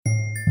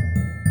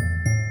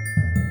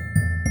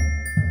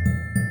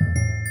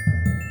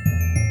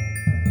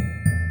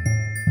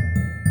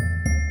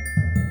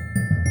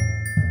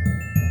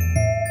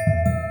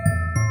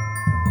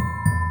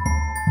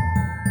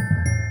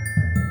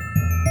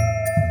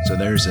So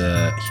there's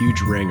a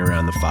huge ring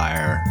around the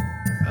fire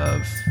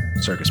of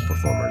circus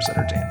performers that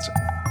are dancing.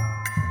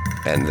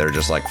 And they're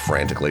just like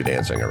frantically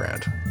dancing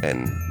around.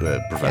 And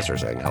the professor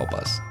saying, help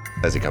us,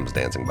 as he comes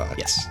dancing by.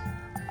 Yes.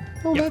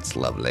 Oh, that's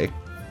lovely.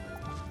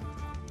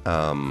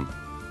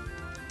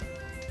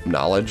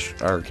 Knowledge,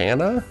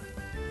 Arcana,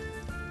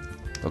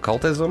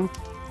 Occultism,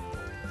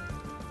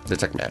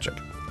 Detect Magic.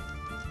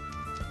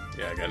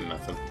 Yeah, I got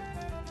nothing.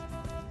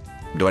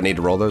 Do I need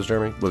to roll those,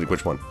 Jeremy?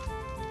 Which one?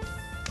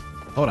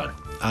 Hold on.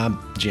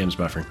 GM's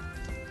buffering.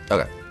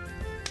 Okay.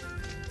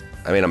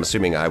 I mean, I'm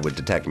assuming I would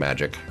detect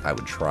magic. I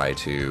would try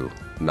to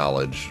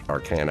knowledge,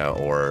 Arcana,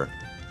 or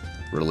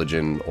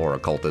religion, or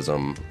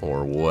occultism,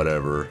 or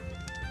whatever.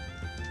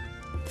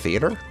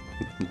 Theater?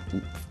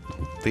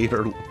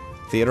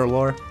 Theater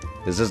lore?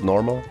 Is this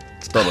normal?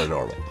 It's totally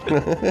normal.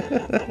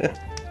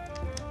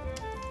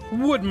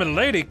 Would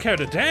milady care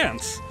to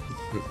dance?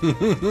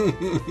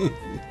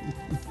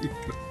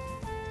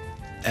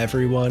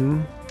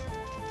 Everyone,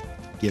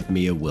 give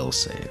me a will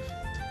save.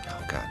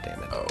 Oh, god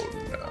damn it. Oh,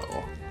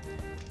 no.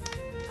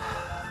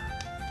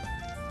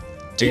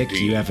 Dick,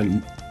 you have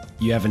a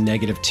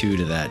 -2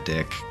 to that,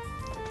 Dick.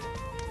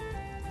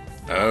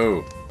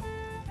 Oh.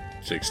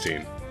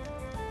 16.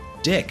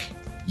 Dick,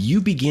 you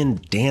begin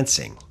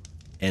dancing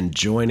and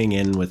joining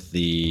in with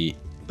the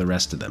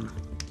rest of them.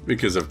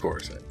 Because of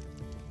course.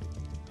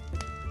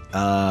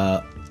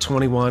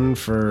 21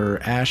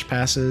 for Ash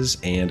passes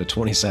and a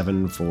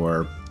 27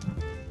 for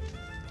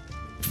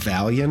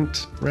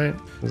Valiant, right?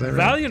 Is that right?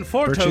 Valiant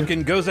 4 Virtue?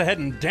 token goes ahead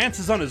and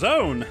dances on his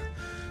own.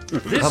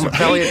 This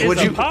Valiant, beat would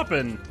is you- a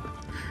poppin'.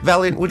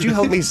 Valiant, would you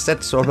help me set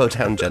Sorbo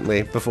down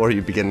gently before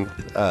you begin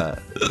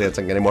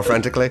dancing any more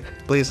frantically,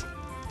 please?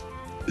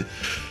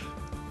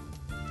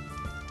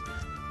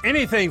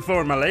 Anything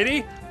for my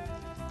lady.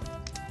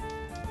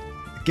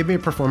 Give me a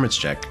performance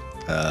check,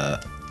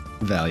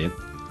 Valiant.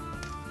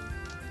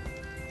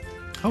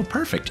 Oh,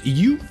 perfect.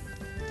 You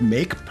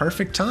make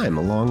perfect time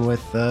along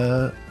with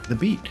the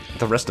beat.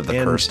 The rest of the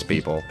And- cursed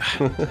people.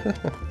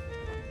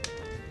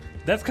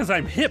 That's because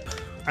I'm hip.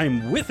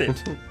 I'm with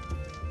it.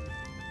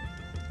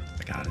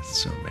 God, it's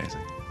so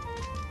amazing.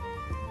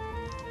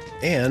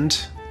 And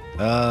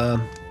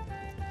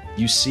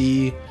you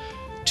see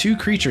two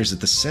creatures at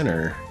the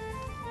center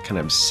kind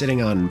of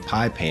sitting on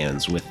pie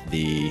pans with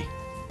the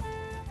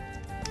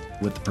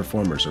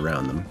performers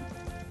around them.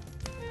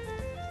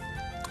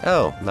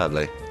 Oh,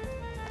 lovely.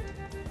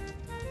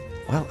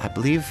 Well, I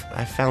believe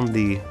I found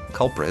the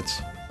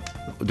culprits.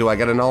 Do I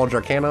get a knowledge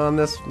arcana on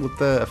this with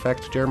the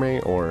effect, Jeremy,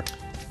 or?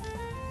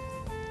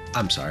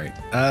 I'm sorry.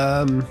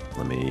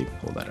 Let me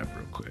pull that up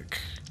real quick.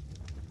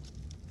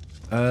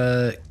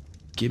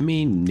 Give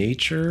me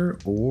nature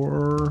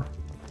or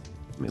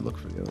let me look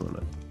for the other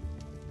one.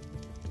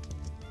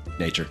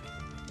 Nature.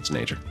 It's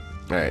nature.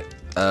 All right.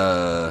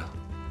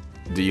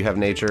 Do you have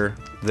nature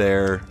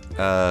there,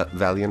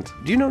 Valiant?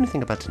 Do you know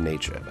anything about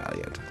nature,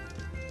 Valiant?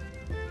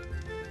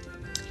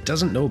 He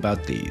doesn't know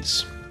about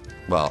these.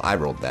 Well, I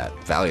rolled that.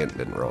 Valiant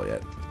didn't roll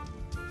yet.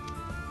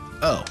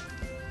 Oh.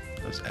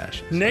 Those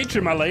ashes.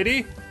 Nature, my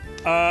lady.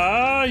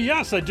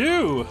 Yes, I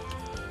do.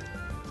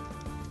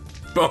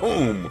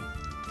 Boom!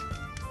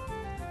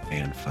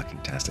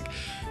 Fan-fucking-tastic.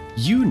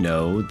 You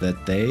know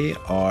that they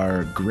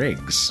are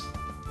Griggs.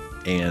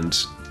 And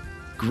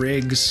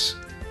Griggs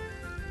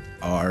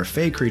are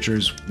fey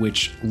creatures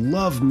which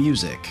love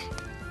music.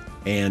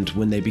 And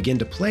when they begin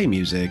to play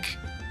music,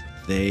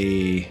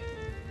 they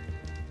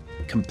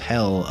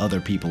compel other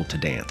people to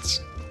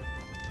dance.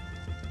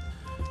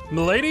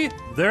 Milady,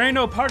 there ain't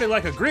no party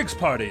like a Griggs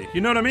party.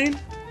 You know what I mean?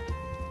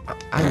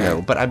 I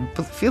know, but I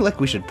feel like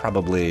we should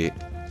probably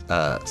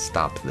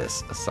stop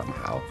this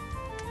somehow.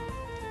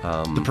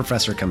 The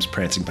professor comes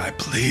prancing by.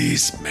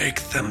 Please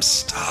make them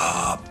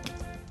stop.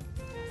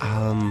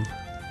 I'm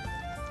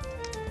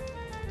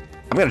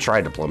gonna try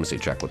a diplomacy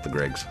check with the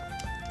Griggs.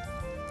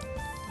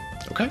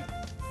 Okay.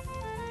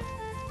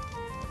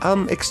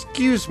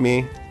 Excuse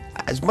me.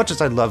 As much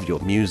as I love your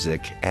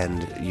music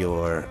and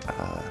your,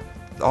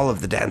 all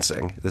of the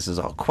dancing, this is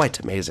all quite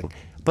amazing,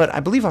 but I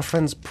believe our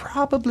friends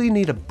probably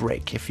need a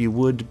break. If you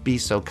would be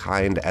so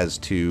kind as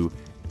to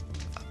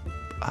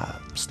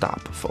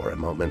stop for a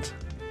moment.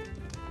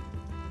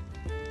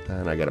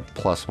 And I get a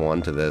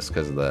 +1 to this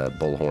because of the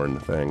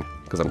bullhorn thing,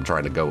 because I'm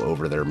trying to go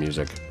over their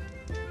music.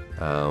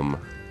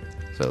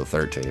 So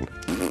 13.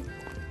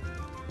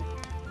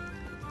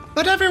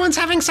 But everyone's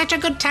having such a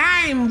good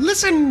time.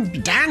 Listen,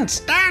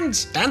 dance,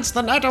 dance, dance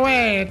the night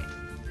away.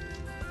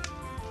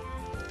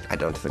 I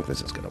don't think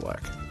this is going to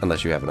work.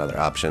 Unless you have another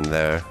option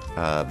there,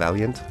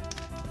 Valiant.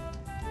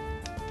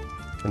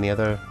 Any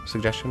other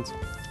suggestions?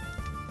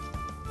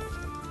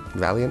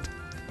 Valiant?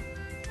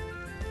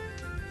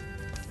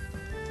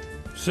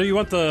 So you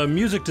want the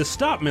music to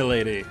stop,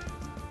 milady?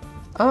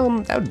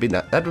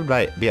 That would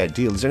be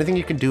ideal. Is there anything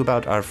you can do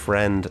about our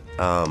friend,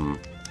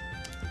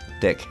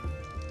 Dick?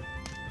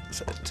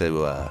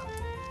 To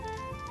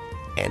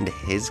end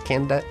his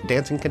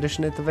dancing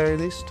condition at the very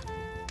least?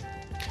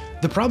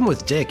 The problem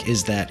with Dick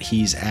is that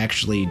he's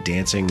actually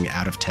dancing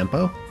out of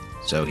tempo.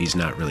 so he's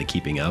not really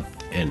keeping up,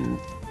 and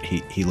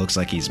he looks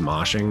like he's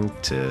moshing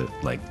to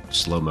like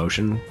slow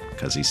motion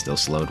because he's still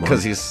slowed more.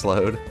 Because he's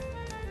slowed.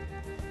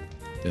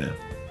 Yeah.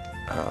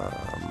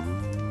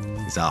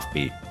 He's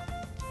offbeat.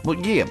 Well,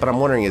 yeah, but I'm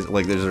wondering is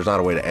like there's not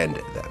a way to end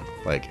it then.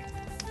 Like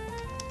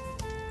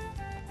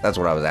that's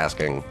what I was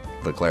asking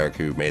the cleric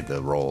who made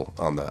the roll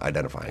on the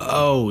identifying.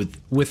 Oh,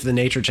 with the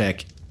nature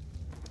check.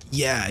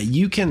 Yeah,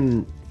 you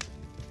can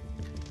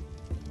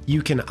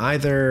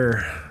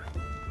either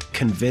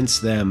convince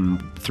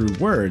them through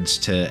words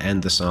to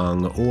end the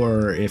song,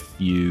 or if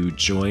you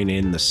join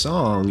in the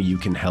song, you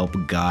can help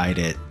guide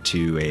it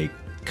to a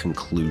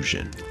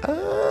conclusion.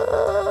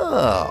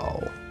 Oh,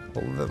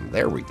 well then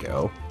there we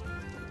go.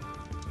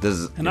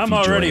 And I'm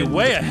already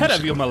way ahead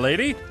of you, my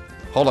lady.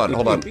 Hold on.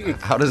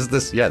 How does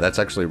this? Yeah, that's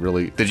actually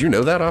really. Did you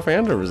know that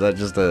offhand, or was that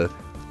just a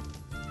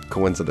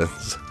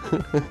coincidence?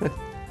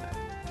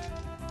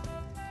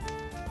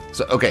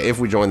 So, okay, if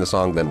we join the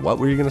song, then what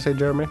were you going to say,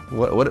 Jeremy?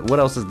 What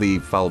else is the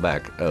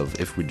fallback of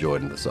if we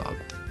join the song?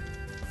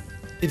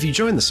 If you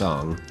join the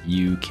song,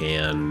 you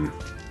can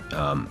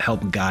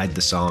help guide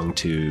the song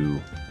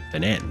to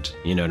an end.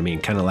 You know what I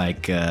mean? Kind of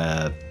like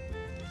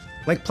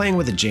playing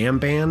with a jam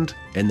band,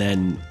 and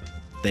then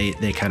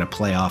they kind of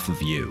play off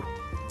of you.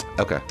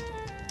 Okay.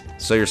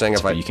 So you're saying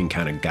if you can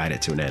kind of guide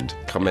it to an end.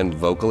 Come in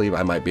vocally,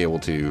 I might be able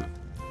to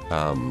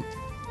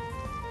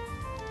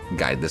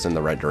guide this in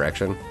the right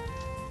direction?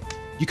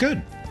 You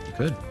could.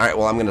 All right,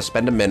 well, I'm going to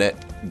spend a minute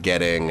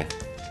getting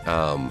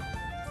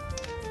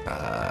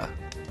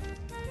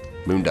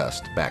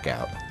Moondust back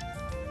out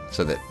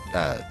so that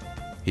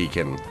he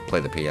can play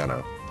the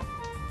piano.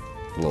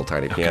 A little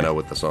tiny piano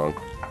with the song.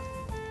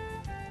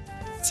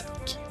 So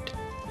cute.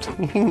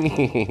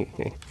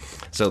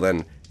 So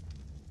then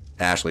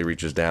Ashley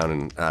reaches down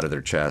and out of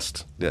their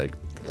chest, like,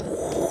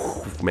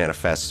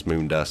 manifests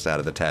Moondust out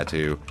of the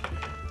tattoo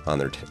on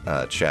their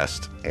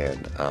chest,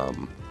 and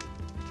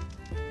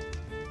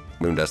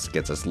Moondust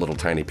gets this little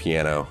tiny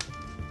piano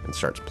and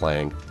starts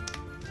playing.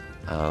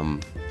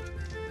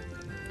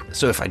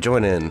 So if I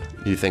join in,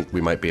 you think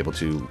we might be able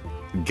to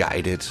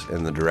guide it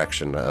in the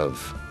direction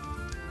of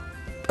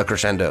a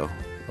crescendo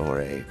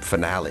or a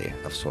finale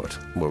of sort,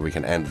 where we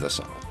can end the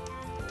song?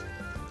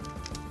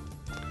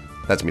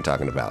 That's me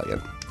talking to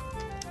Valiant.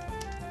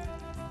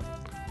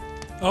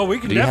 Oh, we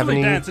can Do you have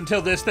definitely any- dance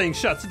until this thing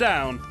shuts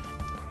down.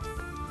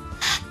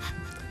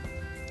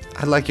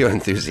 I like your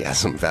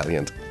enthusiasm,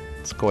 Valiant.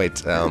 It's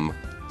quite,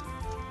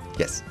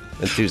 yes,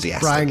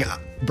 enthusiastic.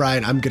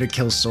 Brian, I'm gonna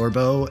kill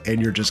Sorbo,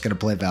 and you're just gonna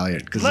play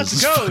Valiant because this Let's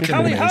is go, fucking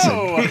tally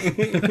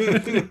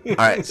amazing. ho! All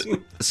right,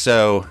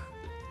 so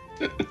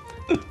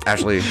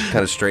Ashley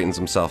kind of straightens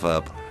himself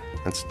up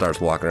and starts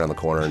walking around the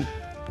corner and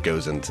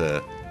goes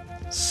into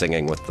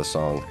singing with the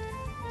song.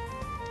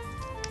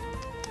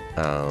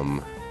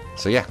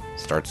 So yeah,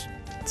 starts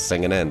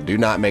singing in. Do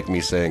not make me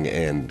sing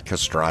in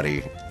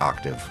castrati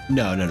octave.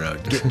 No.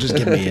 Just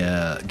give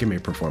me a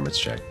performance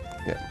check.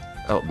 Yeah.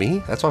 Oh,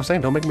 me? That's what I'm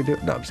saying. Don't make me do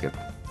it. No, I'm just kidding.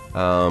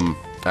 All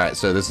right,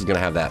 so this is gonna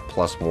have that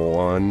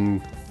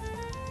 +1.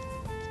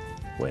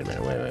 Wait a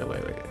minute.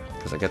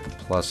 Because I get the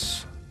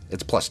plus.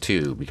 It's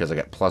 +2 because I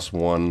get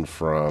 +1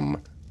 from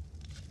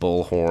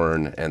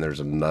Bullhorn, and there's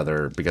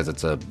another because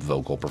it's a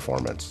vocal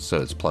performance,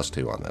 so it's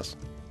 +2 on this.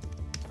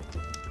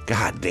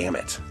 God damn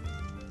it.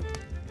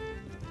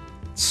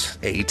 It's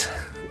 8.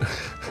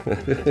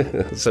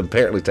 It's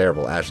apparently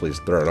terrible. Ashley's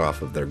thrown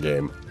off of their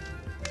game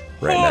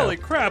right now. Holy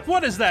crap,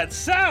 what is that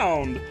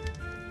sound?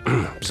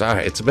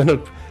 Sorry, it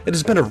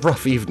has been a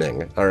rough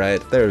evening, all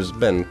right? There's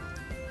been,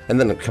 and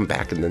then I come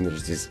back and then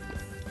there's these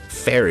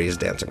fairies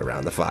dancing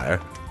around the fire.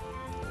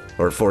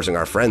 Or forcing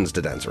our friends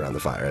to dance around the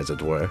fire, as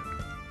it were.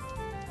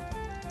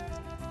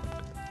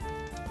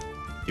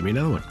 Give me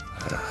another one.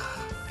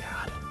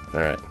 God. All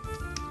right.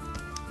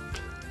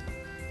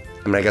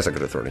 I mean, I guess I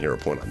could have thrown a hero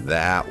point on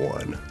that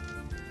one.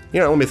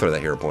 You know, let me throw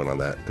that hero point on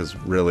that, because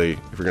really,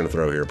 if you're going to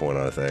throw a hero point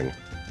on a thing,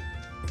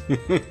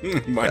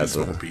 Might that's as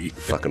well a be.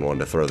 fucking one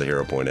to throw the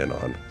hero point in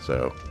on.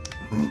 So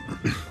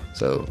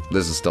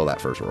this is still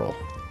that first roll.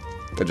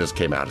 It just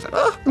came out as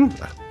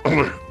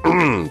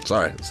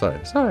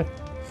like, sorry.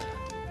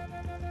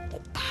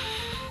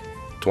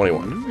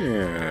 21.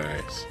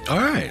 Nice. All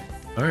right.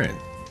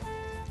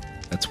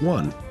 That's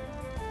 1.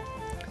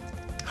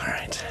 All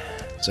right.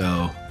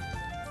 So,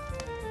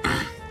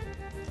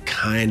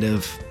 kind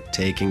of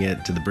taking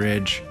it to the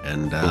bridge,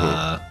 and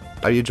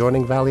Are you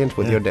joining Valiant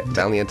with your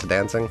Valiant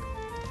dancing?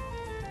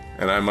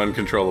 And I'm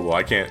uncontrollable.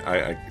 I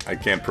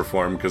can't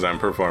perform because I'm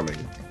performing.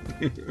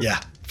 yeah,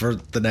 for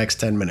the next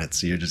 10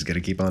 minutes, you're just gonna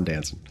keep on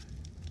dancing.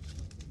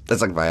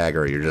 That's like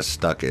Viagra. You're just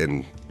stuck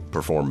in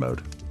perform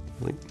mode.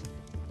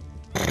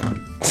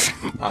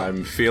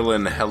 I'm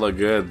feeling hella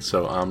good,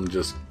 so I'm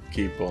just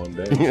keep on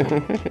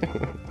dancing.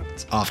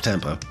 It's off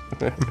tempo.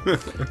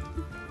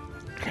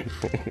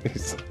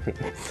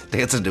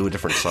 Dancing to a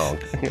different song.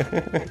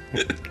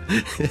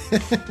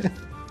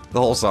 The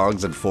whole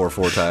song's in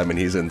 4/4 time, and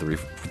he's in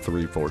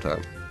 3/4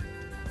 time.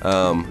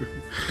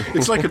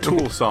 It's like a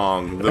Tool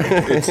song.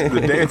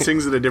 The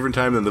dancing's at a different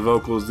time than the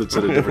vocals. That's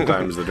at a different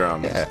time as the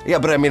drums. Yeah,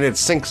 but I mean, it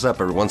syncs up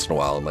every once in a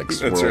while and like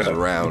swirls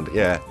around.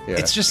 Yeah.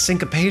 It's just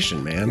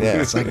syncopation, man.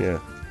 Yeah, It's like,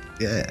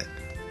 yeah.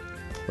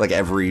 Like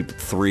every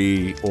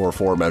 3 or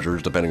 4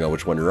 measures, depending on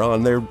which one you're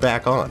on, they're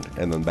back on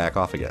and then back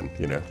off again.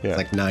 You know, yeah.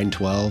 Like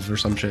 9/12 or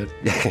some shit.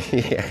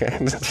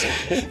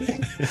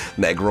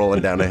 Neck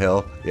rolling down a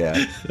hill.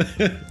 Yeah.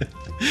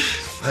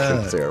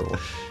 Terrible.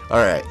 All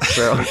right,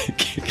 so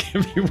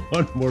Give me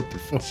one more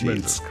performance.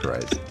 Jesus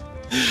Christ.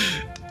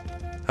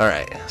 All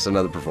right, so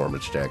another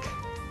performance check,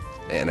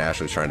 and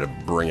Ashley's trying to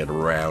bring it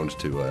around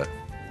to a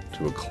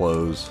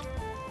close.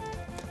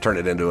 Turn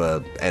it into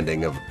a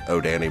ending of Oh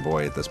Danny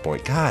Boy at this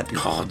point. God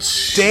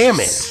damn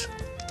it!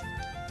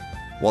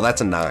 Well,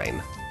 that's a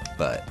 9,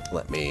 but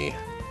let me.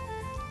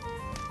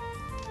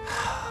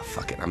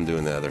 Fuck it, I'm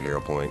doing the other hero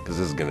point because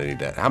this is gonna need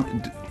that.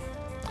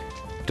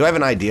 Do I have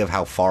an idea of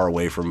how far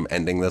away from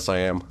ending this I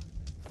am,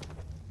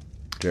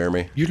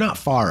 Jeremy? You're not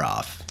far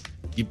off.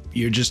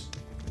 You're just.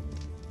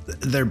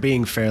 They're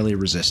being fairly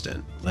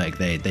resistant. Like,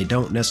 they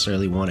don't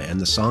necessarily want to end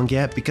the song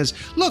yet because,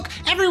 look,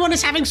 everyone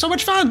is having so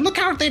much fun. Look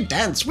how they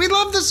dance. We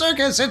love the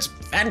circus. It's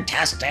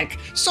fantastic.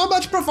 So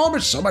much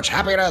performance, so much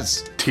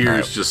happiness.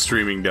 Tears just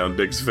streaming down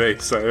Dick's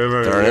face.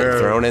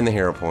 Throwing in the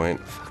hero point.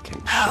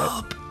 Fucking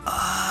help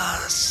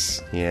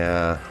us.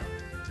 Yeah.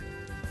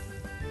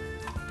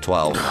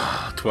 12.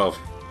 12.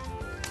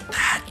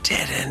 That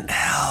didn't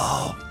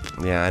help.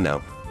 Yeah, I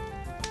know.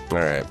 All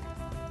right.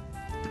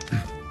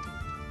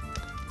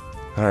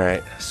 All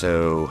right,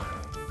 so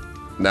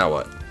now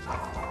what?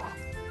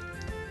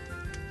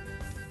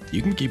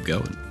 You can keep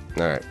going.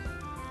 All right.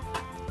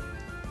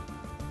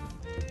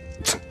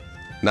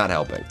 Not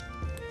helping.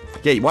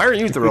 Yeah, why aren't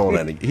you throwing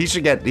any? He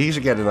should get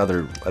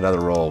another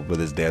roll with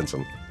his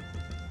dancing.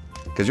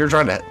 Because you're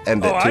trying to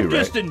end it too, I'm right?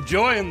 just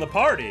enjoying the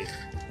party.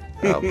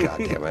 Oh, God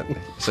damn it.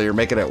 So you're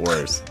making it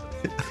worse.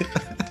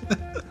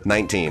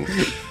 19.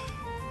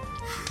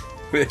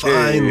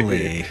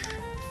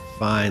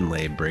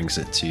 Finally brings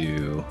it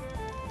to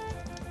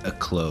a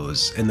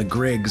close, and the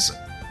Griggs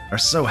are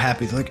so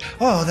happy. They're like,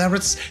 oh, that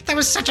was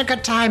such a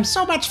good time,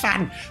 so much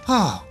fun.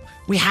 Oh,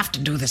 we have to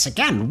do this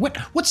again.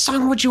 What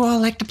song would you all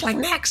like to play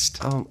next?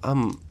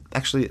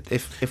 Actually,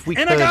 if we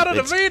and could, I got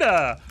a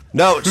Vita.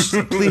 No,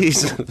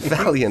 please,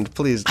 Valiant,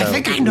 please don't. I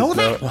think I know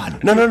that one.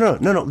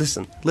 No.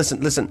 Listen.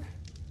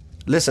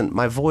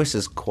 My voice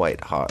is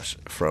quite harsh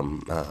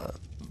from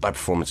my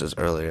performances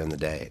earlier in the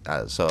day,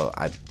 so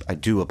I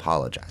do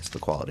apologize. The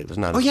quality was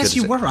not. Oh as yes, good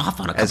you as were off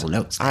on a couple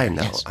notes. I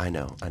know, yes. I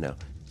know.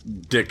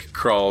 Dick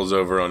crawls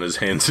over on his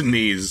hands and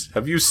knees.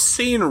 Have you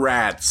seen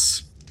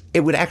rats?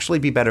 It would actually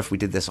be better if we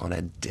did this on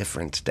a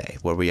different day,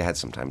 where we had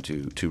some time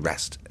to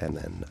rest and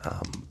then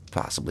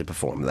possibly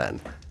perform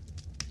then.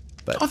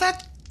 But oh,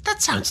 that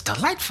sounds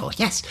delightful.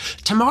 Yes,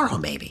 tomorrow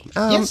maybe.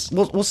 Yes,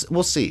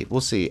 we'll see.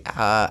 We'll see.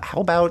 How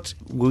about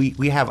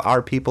we have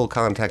our people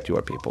contact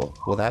your people?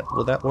 Will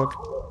that work?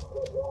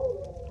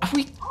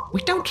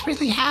 We don't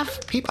really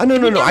have people. Oh,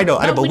 no. I know.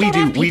 But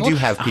we do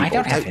have people. I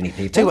don't have any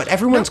people. Tell you what,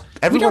 everyone's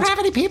we don't have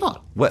any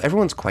people. Well,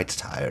 everyone's quite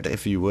tired.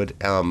 If you would,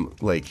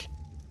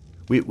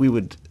 we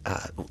would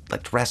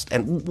like to rest,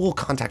 and we'll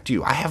contact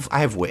you. I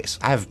have ways.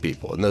 I have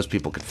people, and those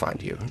people can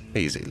find you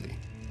easily.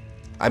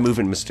 I move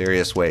in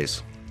mysterious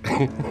ways,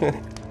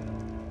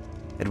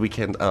 and we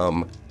can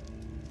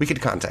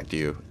contact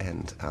you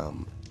and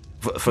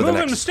for the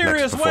next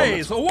mysterious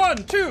ways.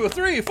 1, 2,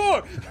 3,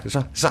 4.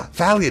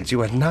 Valiant,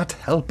 you are not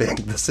helping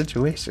the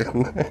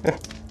situation.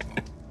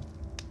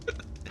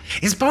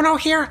 Is Bono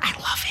here? I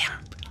love him.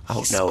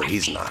 He's no,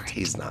 he's not.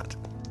 He's not.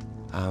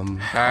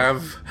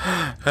 Have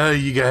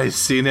you guys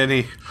seen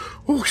any?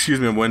 Oh, excuse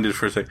me, I'm winded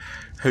for a sec.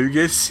 Have you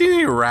guys seen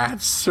any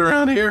rats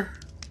around here?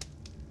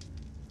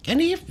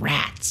 Any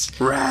rats?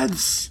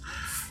 Rats.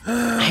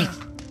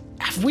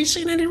 Have we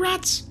seen any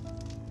rats?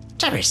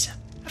 Teresa,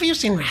 have you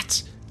seen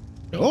rats?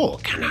 No,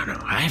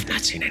 I have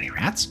not seen any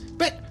rats.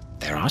 But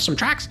there are some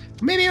tracks.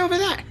 Maybe over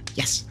there.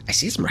 Yes, I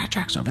see some rat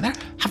tracks over there.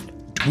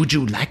 Would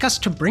you like us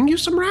to bring you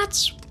some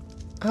rats?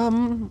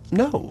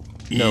 No.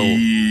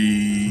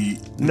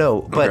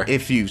 But Okay.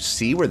 if you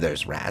see where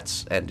there's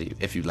rats, and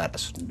if you let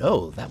us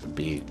know, that would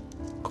be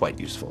quite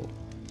useful.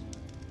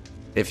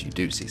 If you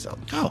do see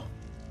some. Oh.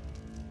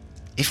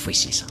 If we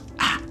see some.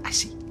 I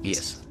see.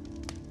 Yes.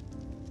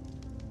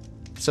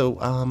 So,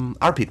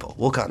 our people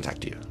will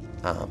contact you.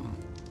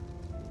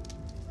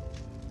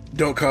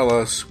 Don't call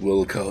us,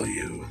 we'll call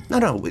you.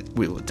 No,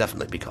 we will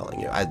definitely be calling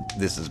you.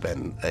 This has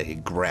been a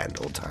grand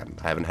old time.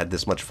 I haven't had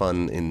this much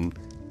fun in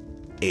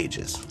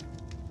ages.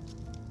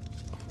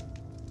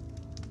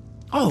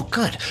 Oh,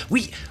 good.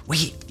 We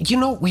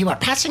were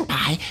passing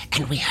by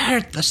and we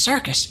heard the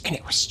circus and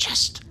it was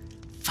just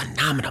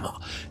phenomenal.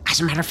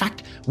 As a matter of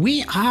fact,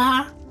 we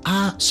are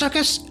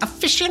circus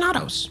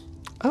aficionados.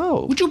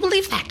 Oh. Would you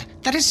believe that?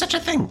 That is such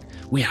a thing.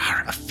 We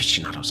are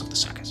aficionados of the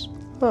circus.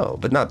 Oh,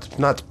 but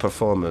not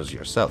performers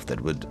yourself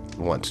that would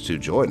want to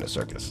join a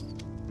circus,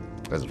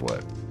 as it were.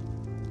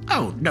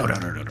 Oh, no.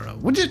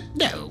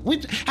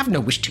 We have no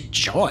wish to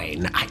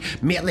join.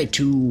 Merely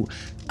to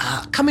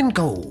come and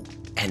go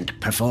and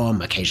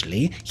perform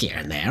occasionally here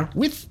and there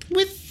with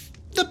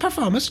the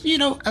performers.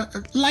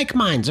 Like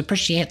minds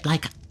appreciate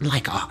like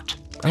art.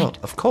 Right? Oh,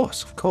 of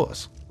course.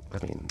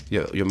 I mean,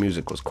 your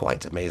music was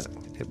quite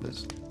amazing. It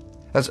was.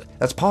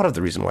 That's part of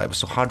the reason why it was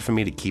so hard for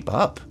me to keep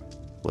up,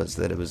 was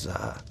that it was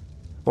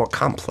more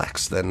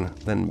complex than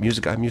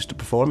music I'm used to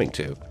performing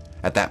to.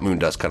 At that,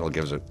 Moondust kind of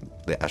gives it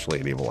the Ashley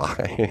and evil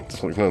eye.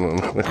 It's like, no.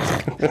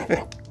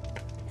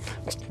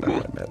 That's not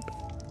what I meant.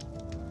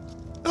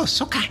 Oh,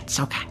 so kind.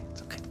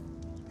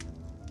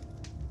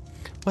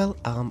 Well,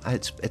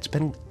 it's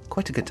been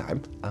quite a good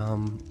time.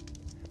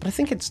 But I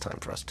think it's time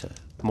for us to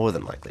more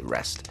than likely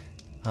rest.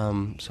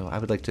 So I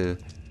would like to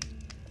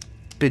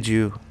bid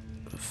you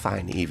a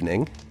fine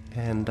evening,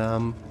 and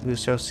we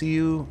shall see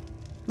you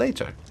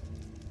later.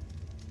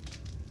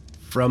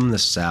 From the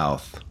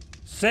south.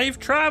 Safe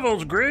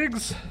travels,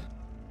 Griggs.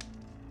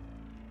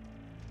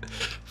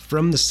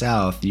 From the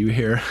south, you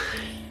hear...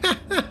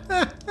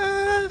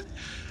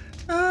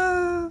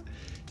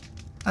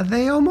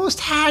 They almost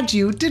had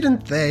you,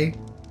 didn't they?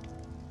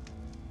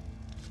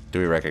 Do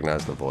we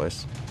recognize the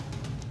voice?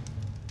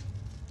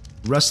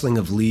 Rustling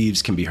of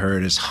leaves can be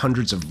heard as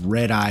hundreds of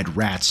red-eyed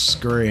rats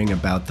scurrying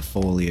about the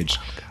foliage.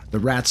 The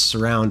rats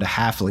surround a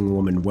halfling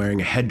woman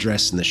wearing a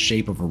headdress in the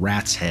shape of a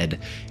rat's head,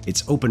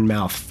 its open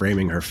mouth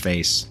framing her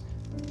face.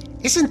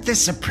 Isn't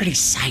this a pretty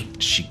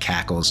sight? She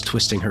cackles,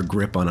 twisting her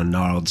grip on a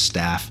gnarled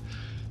staff.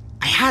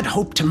 I had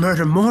hoped to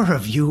murder more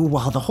of you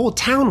while the whole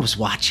town was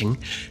watching.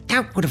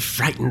 That would have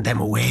frightened them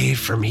away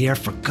from here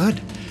for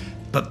good.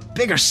 But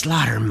bigger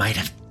slaughter might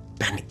have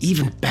been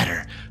even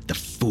better. The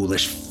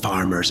foolish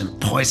farmers and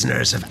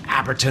poisoners of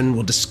Aberton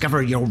will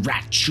discover your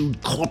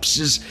rat-chewed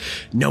corpses.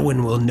 No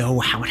one will know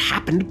how it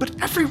happened, but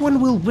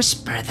everyone will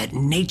whisper that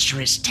nature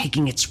is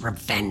taking its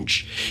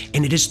revenge,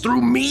 and it is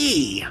through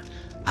me.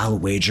 I'll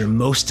wager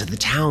most of the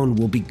town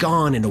will be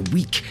gone in a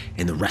week,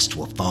 and the rest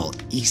will fall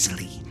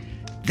easily.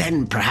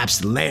 Then perhaps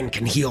the land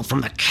can heal from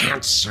the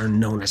cancer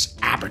known as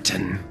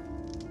Aberton.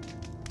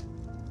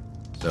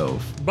 So,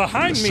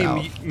 Behind me,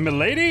 south.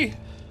 milady.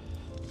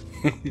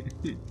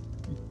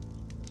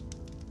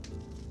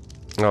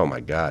 Oh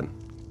my god.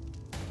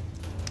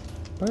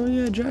 Oh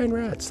yeah, giant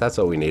rats. That's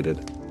what we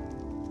needed.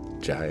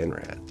 Giant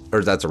rat.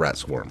 Or that's a rat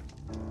swarm.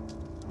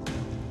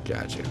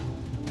 Gotcha.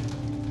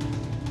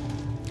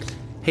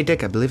 Hey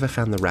Dick, I believe I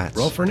found the rats.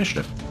 Roll for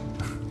initiative.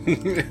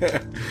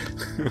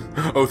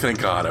 Oh, thank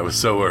God. I was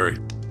so worried.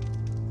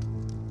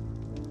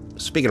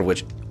 Speaking of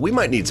which, we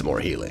might need some more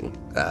healing,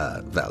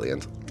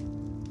 Valiant.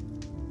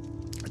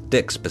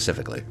 Dick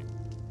specifically.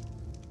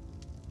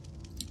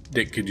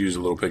 Dick could use a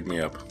little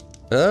pick-me-up.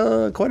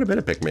 Quite a bit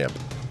of pick-me-up,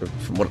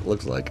 from what it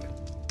looks like.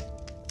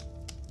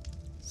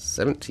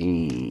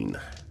 17.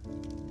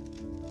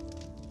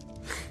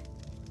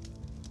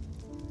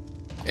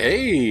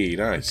 Hey,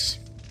 nice.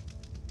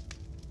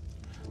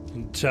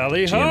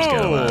 Tally GM's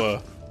gotta ho!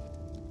 laugh.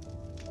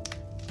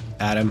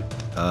 Adam,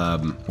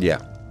 Yeah.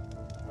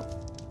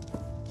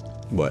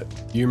 What?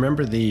 you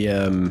remember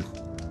the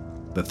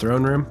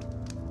throne room?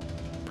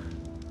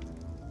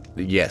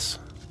 Yes.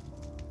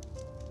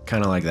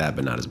 Kind of like that,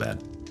 but not as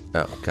bad.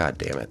 Oh, god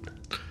damn it.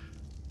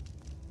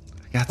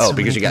 I got Oh, so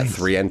because many you got things.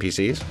 3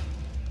 NPCs?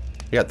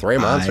 You got 3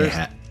 monsters?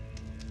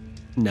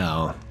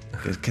 No,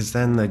 because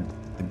then the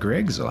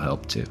Griggs will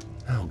help too.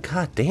 Oh,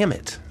 god damn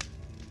it.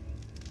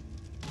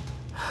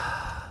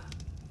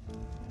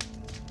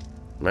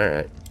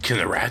 Alright. Can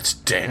the rats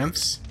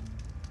dance?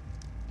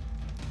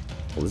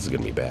 Well, this is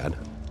gonna be bad.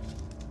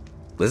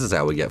 This is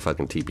how we get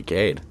fucking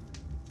TPK'd.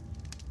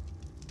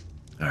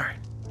 All right.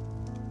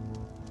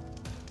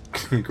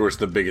 Of course,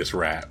 the biggest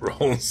rat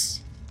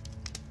rolls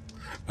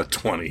a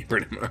 20,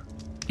 pretty much.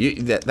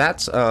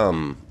 That's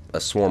a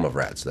swarm of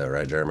rats, though,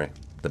 right, Jeremy?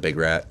 The big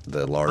rat,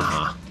 the large.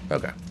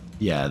 Okay.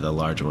 Yeah, the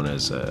large one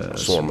is a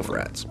Swarm of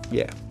rats.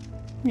 Yeah.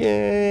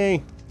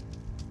 Yay.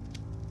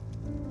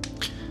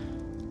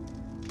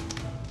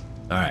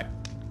 All right.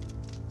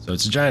 So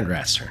it's a giant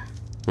rat's turn.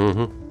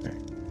 Mm-hmm.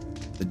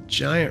 Right. The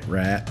giant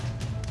rat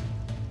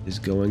is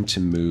going to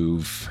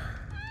move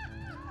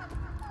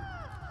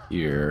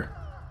here,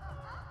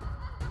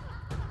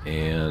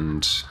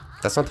 and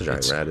That's not the giant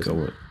it's rat, is it?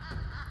 going.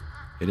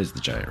 It is the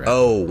giant rat.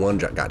 Oh, one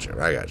giant. Gotcha.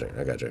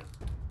 I got you.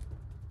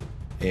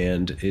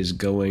 And is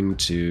going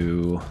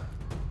to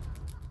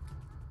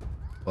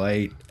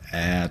bite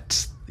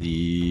at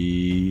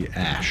the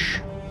ash.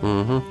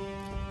 Mm-hmm.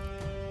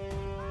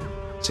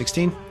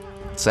 16?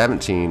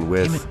 17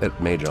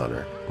 with mage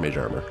armor.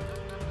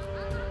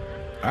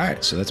 All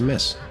right, so that's a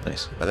miss.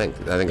 Nice. I think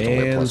it's only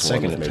a And plus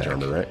 1 second with mage attack.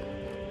 armor, right?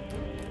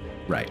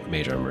 Right,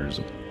 mage armor is.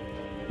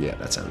 Yeah.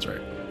 That sounds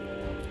right.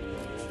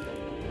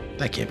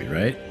 That can't be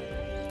right.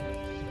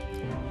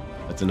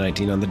 That's a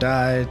 19 on the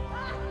die.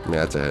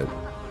 Yeah, that's a hit.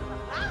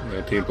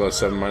 19 plus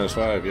 7 minus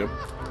 5, yep.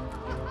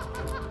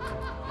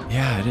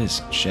 Yeah, it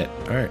is. Shit.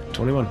 All right,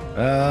 21.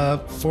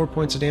 4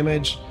 points of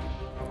damage.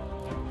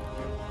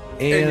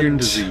 And you're And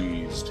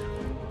diseased.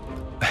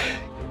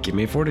 Give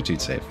me a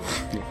fortitude save.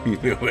 You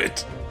knew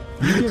it.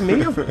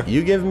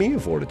 You give me a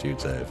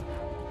fortitude save.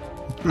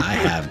 I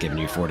have given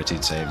you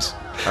fortitude saves.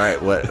 All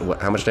right,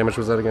 what? How much damage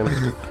was that again?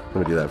 Let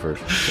me do that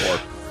first. 4.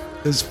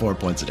 This is 4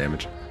 points of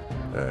damage.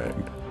 All right.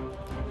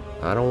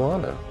 I don't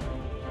wanna.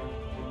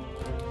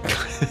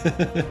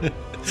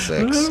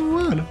 6.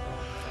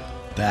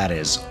 That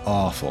is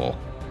awful.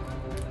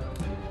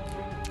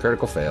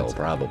 Critical fail,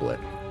 probably.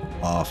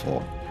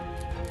 Awful.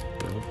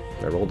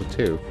 I rolled a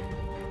 2.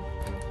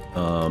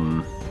 All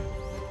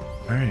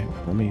right,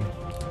 let me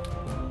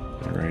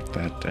write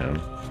that down.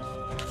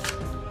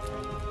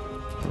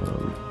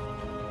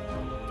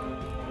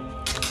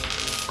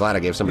 Glad I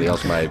gave somebody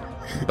else my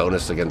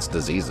bonus against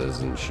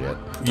diseases and shit.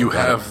 You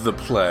have the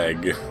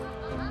plague.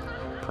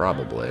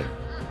 Probably.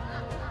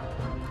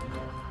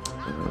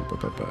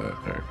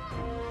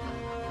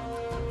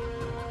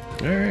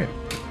 All right.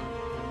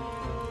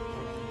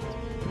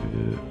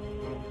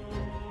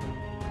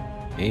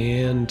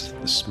 And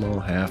the small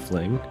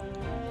halfling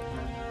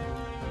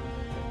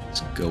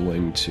is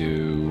going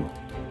to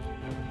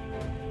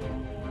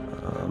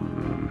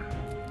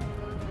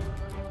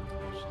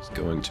she's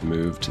going to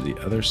move to the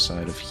other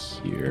side of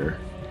here,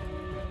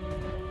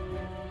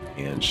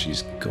 and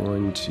she's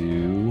going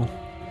to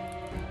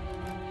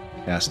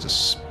cast a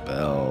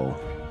spell.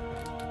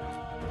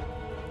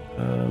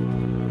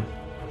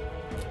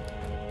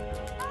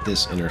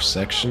 This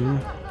intersection.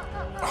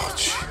 Oh,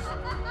 gee.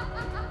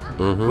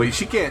 Mm-hmm. Wait,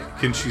 she can't.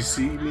 Can she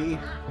see me?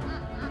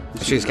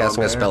 She's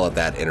casting a spell at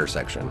that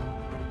intersection.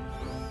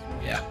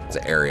 Yeah. It's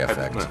an area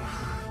effect.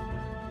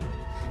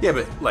 Yeah,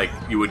 but like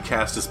you would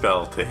cast a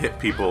spell to hit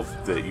people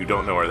that you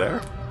don't know are there.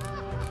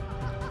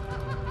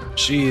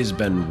 She has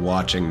been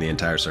watching the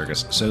entire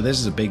circus. So this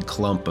is a big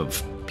clump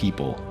of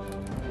people,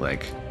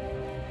 like,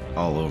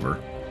 all over.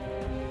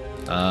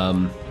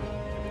 All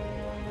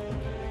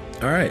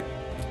right.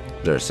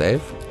 Is there a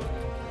save?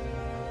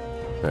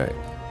 All right.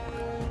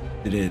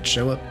 Did it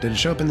show up? Did it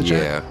show up in the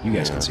chat? Yeah, You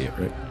guys yeah. can see it,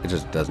 right? It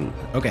just doesn't.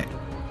 Okay.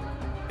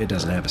 It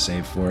doesn't have a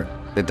save for it.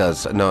 It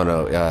does.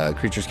 No.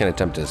 Creatures can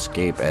attempt to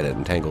escape at an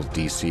entangled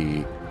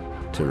DC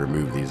to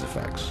remove these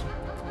effects.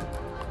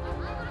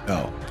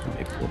 Oh, let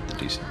me pull up the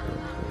DC.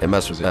 It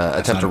must Was it- I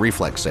attempt thought a it-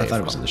 reflex save. I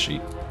thought it was in the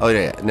sheet. Oh,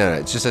 yeah. No.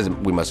 It just says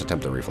we must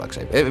attempt a reflex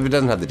save. If it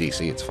doesn't have the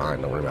DC, it's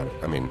fine. Don't worry about it.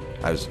 I mean,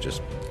 I see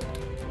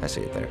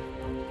it there.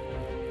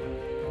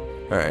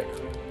 All right.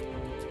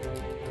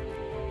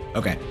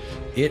 Okay.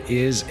 It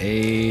is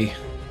a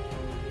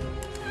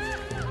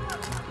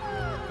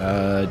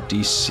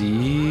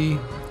DC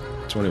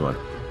 21.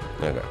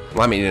 Okay.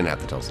 Well, I mean, you didn't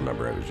have to tell us the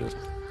number. It was just.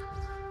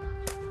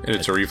 And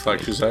it's a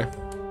reflex, you say?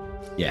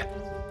 Yeah.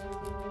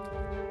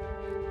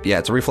 Yeah,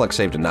 it's a reflex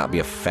save to not be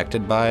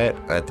affected by it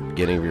at the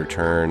beginning of your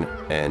turn,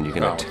 and you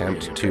can Oh,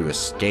 attempt okay. to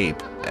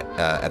escape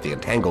at the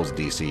Entangles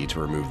DC to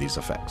remove these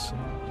effects.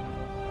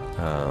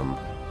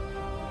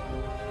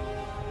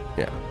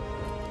 Yeah.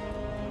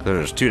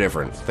 There's 2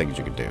 different things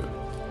you can do,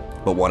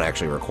 but one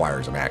actually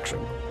requires an action.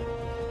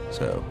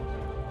 So,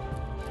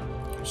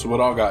 So what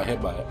all got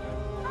hit by it?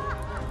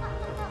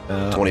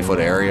 20-foot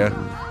area,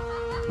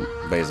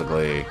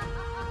 basically.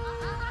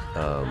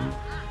 Hold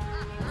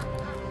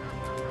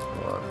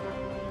on.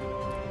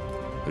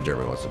 Who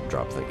Jeremy wants to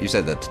drop the thing? You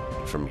said that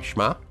from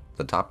Shma,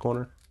 the top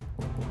corner.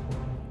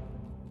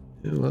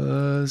 It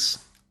was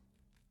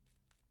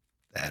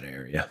that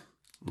area.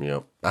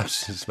 Yep. I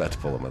was just about to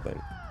pull up my thing.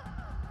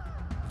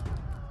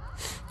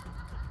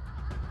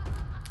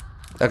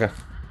 Okay.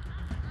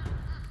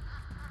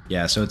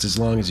 Yeah, so it's as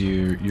long as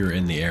you're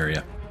in the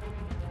area.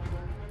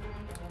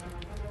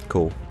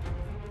 Cool.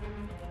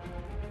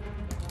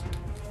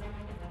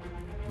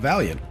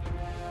 Valiant.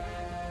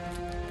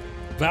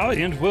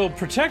 Valiant will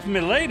protect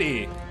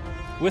Milady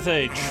with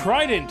a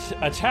trident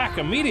attack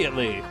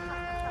immediately.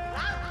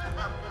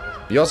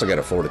 You also get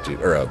a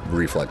fortitude or a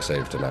reflex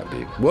save to not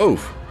be. Whoa!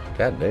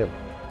 God damn.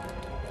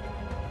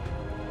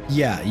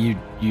 Yeah, you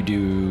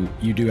do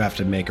have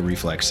to make a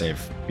reflex save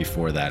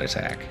before that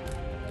attack.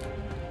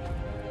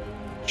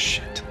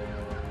 Shit.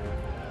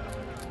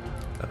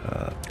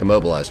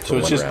 Immobilized for So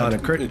it's one just round. On a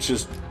crit- It's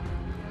just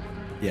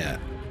Yeah.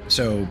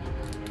 So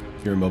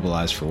you're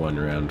immobilized for 1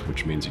 round,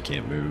 which means you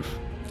can't move.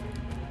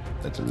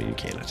 That doesn't mean you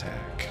can't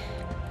attack.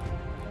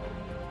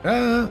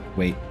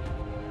 Wait.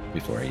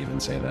 Before I even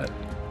say that.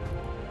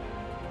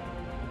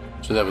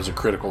 so that was a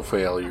critical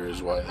failure,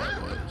 is why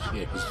that was.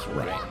 Yeah, 'cause it's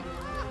Right.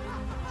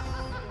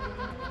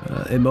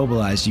 1.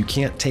 Immobilized, you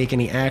can't take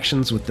any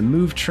actions with the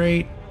move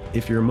trait.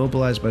 If you're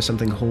immobilized by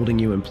something holding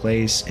you in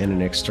place and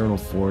an external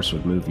force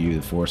would move you,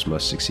 the force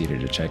must succeed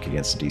at a check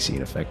against the DC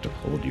and effect to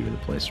hold you in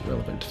place of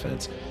relevant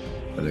defense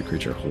by the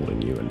creature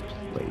holding you in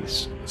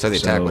place. So the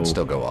attack would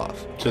still go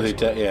off. So they,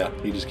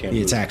 you just can't. The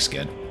move. attack's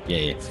good.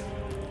 Yeah.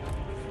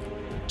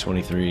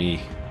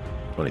 23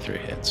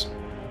 hits.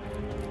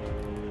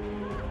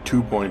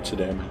 2 points of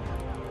damage.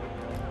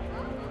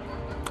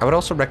 I would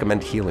also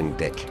recommend healing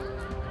Dick.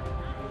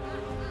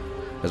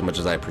 As much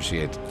as I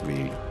appreciate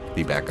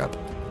the backup.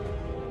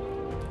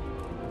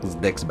 His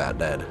Dick's about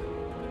dead.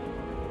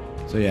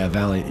 So yeah,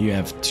 Valiant, you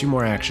have 2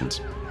 more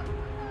actions.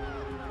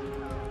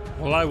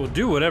 Well, I will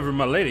do whatever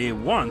my lady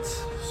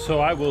wants, so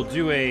I will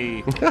do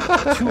a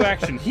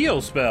 2-action heal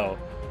spell.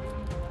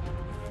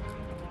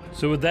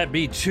 So would that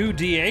be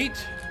 2d8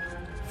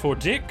 for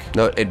Dick?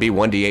 No, it'd be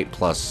 1d8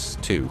 plus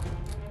 2.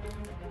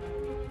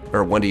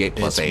 Or 1d8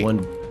 plus It's 8.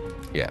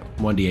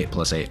 1d8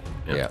 plus 8.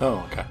 Yeah.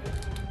 Oh, okay.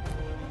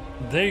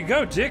 There you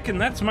go, Dick, and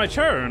that's my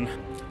turn.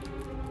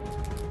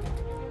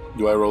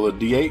 Do I roll a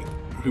d8?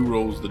 Who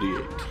rolls the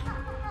d8?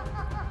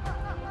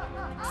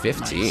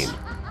 15.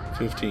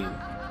 15.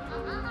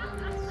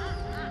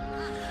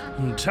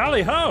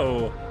 Tally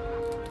ho!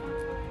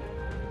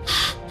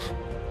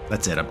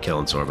 That's it. I'm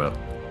killing Sorbo.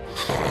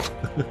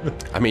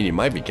 I mean, you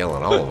might be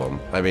killing all of them.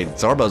 I mean,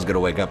 Sorbo's gonna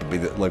wake up and be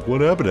like,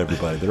 what happened to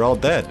everybody? They're all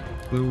dead.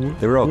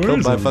 They were all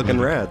killed by fucking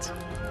rats.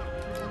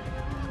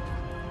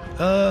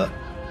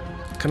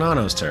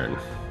 Kanano's turn.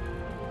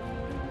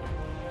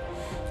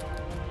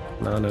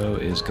 Kanano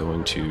is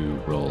going to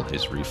roll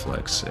his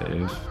reflex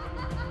save.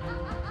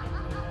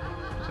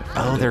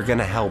 Oh, they're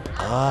gonna help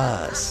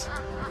us.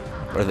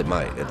 Or they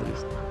might, at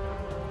least.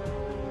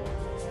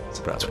 It's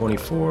probably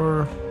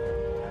 24.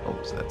 What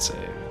was that save?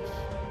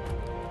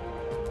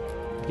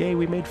 Yay,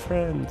 we made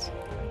friends.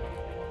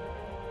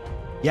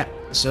 Yeah,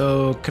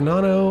 so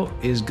Kanano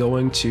is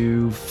going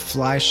to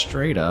fly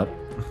straight up.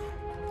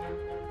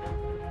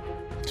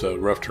 So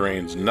rough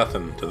terrain's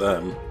nothing to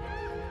them.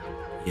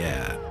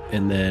 Yeah,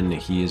 and then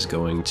he is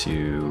going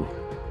to...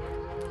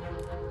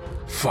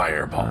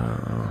 Fireball.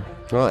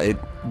 Well,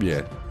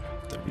 yeah.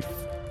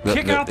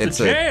 Kick out the it's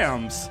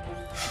jams!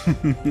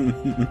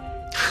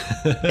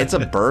 It's a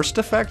burst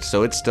effect,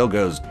 so it still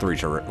goes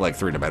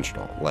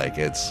three-dimensional. Like,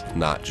 it's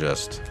not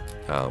just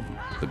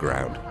the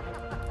ground.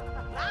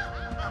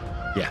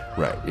 Yeah,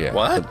 Right, yeah.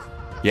 What?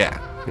 Yeah.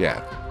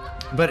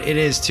 but it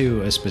is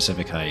to a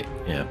specific height,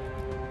 yeah.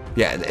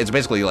 Yeah, it's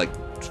basically like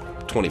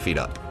 20 feet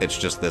up. It's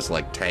just this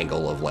like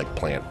tangle of like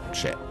plant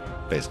shit,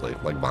 basically,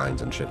 like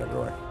vines and shit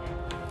everywhere.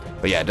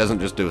 But yeah, it doesn't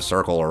just do a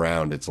circle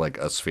around, it's like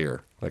a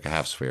sphere, like a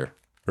half sphere.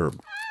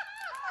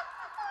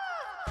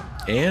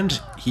 And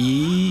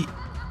he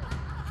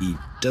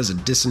does a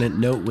dissonant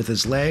note with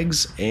his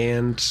legs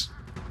and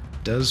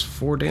does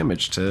 4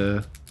 damage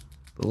to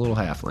the little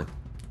halfling.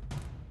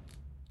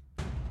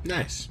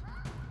 Nice.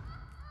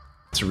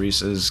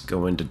 Teresa's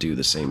going to do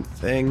the same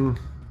thing,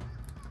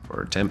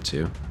 or attempt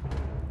to.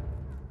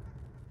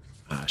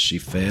 She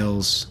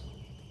fails,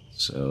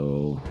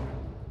 so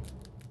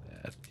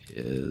that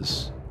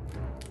is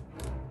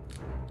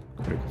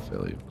critical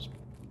failure.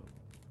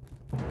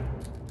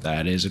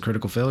 That is a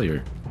critical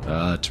failure.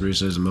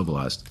 Teresa is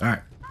immobilized. All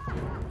right.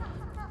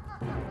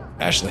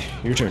 Ashley,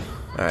 your turn.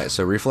 All right,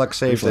 so reflex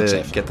save Reflex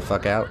to save. get the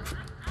fuck out.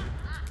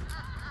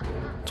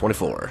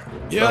 24.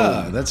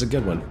 Yeah, that's a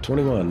good one.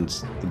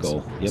 21's the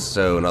goal. Yep.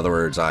 So in other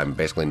words, I'm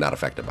basically not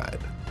affected by it,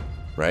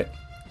 right?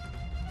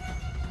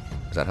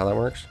 Is that how that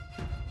works?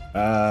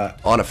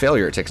 On a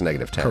failure, it takes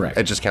negative 10. Correct.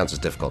 It just counts as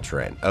difficult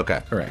terrain.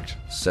 Okay. Correct.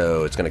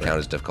 So it's going to count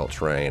as difficult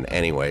terrain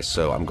anyway.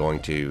 So I'm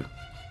going to.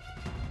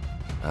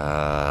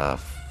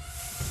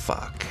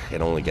 Fuck.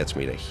 It only gets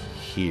me to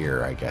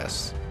here, I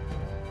guess.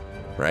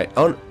 Right?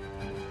 Oh,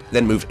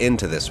 then move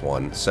into this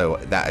one. So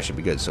that I should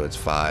be good. So it's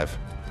 5,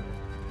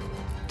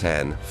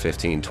 10,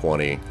 15,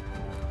 20,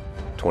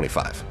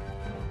 25.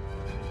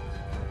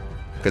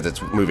 Because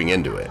it's moving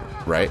into it,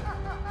 right?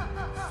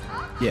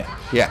 Yeah.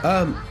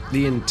 Yeah.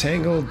 The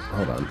entangled.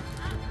 Hold on.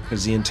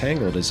 Because the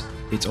entangled is.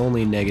 It's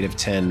only negative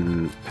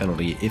 10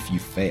 penalty if you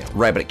fail.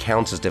 Right, but it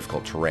counts as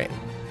difficult terrain.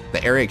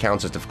 The area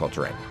counts as difficult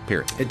terrain,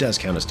 period. It does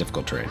count as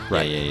difficult terrain.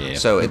 Right. Yeah.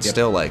 So it's Yep.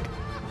 still like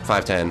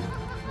 5, 10,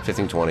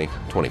 15, 20,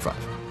 25.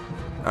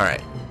 All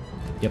right.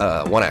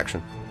 Yep. One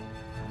action.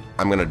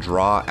 I'm going to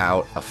draw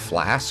out a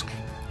flask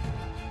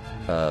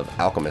of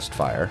alchemist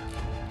fire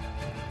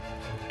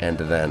and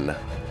then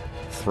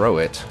throw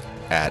it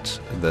at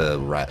the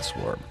rat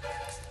swarm.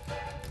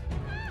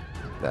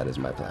 That is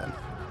my plan.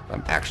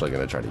 I'm actually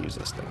going to try to use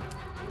this thing.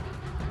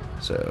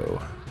 So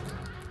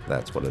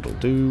that's what it'll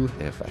do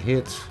if I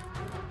hit. So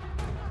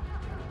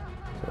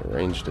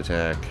ranged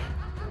attack.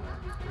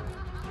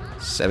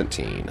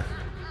 17.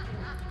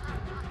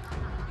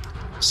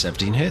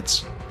 17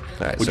 hits.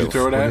 All right, Would so you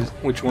throw it at? what is-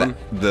 Which one?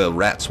 The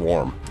rat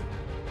swarm.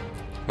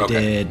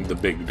 Okay. did The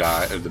big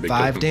guy. The big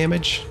 5 token.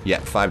 damage. Yeah,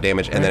 5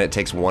 damage, and then it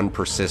takes 1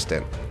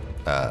 persistent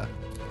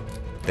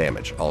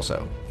damage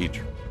also each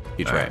All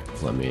round.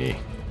 right. Let me.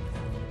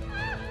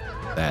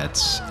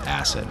 That's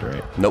acid,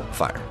 right? Nope,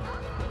 fire.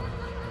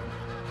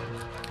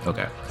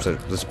 Okay. So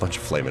there's a bunch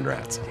of flaming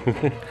rats.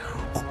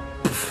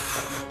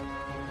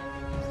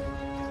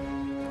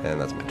 And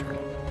that's my turn.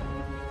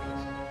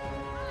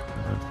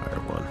 Fire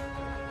 1.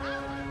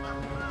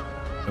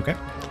 Okay.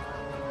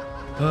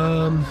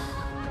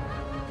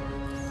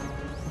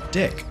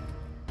 Dick,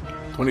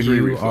 23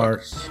 you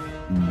reflex.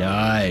 are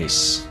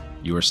nice.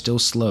 You are still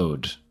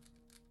slowed,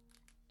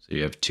 so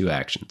you have 2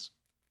 actions.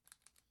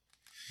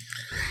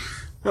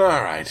 All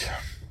right.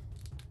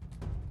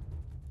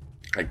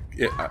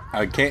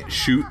 I can't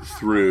shoot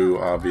through,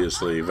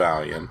 obviously,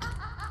 Valiant.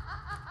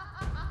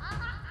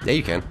 Yeah,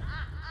 you can.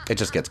 It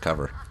just gets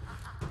cover.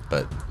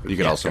 but you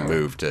can also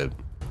move to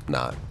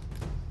not.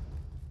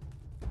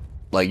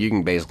 Like, you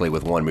can basically,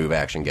 with one move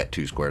action, get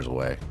 2 squares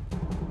away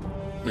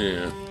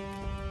Yeah.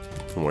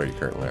 from where you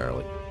currently are.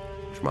 Like,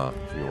 Shma,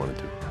 if you wanted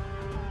to.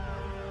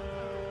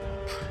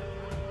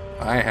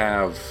 I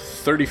have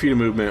 30 feet of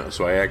movement,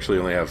 so I actually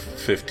only have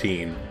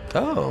 15.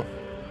 Oh.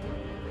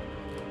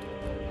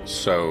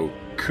 So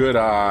could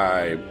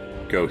I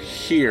go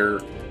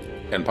here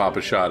and pop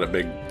a shot at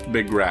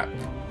big rat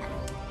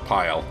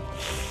pile?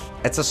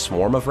 It's a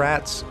swarm of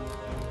rats,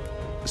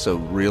 so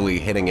really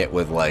hitting it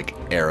with, like,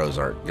 arrows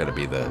aren't going to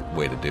be the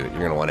way to do it.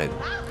 You're going to want to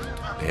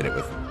hit it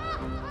with...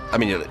 I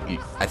mean,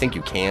 I think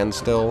you can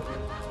still.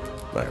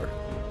 Whatever.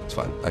 It's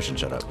fine. I should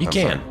shut up. You I'm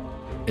can. sorry.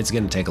 It's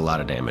going to take a lot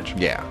of damage.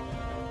 Yeah.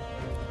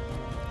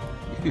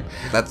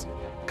 That's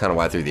kind of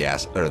why I threw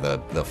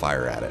the the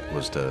fire at it,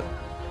 was to...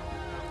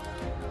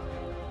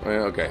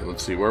 Well, okay,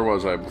 let's see. Where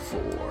was I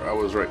before? I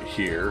was right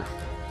here.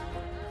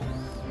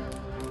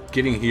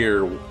 Getting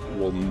here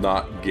will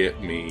not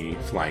get me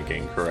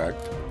flanking,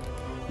 correct?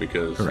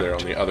 Because they're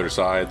on the other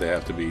side. They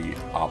have to be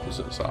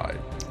opposite side.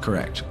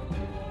 Correct.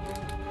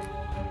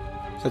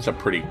 So that's a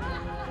pretty.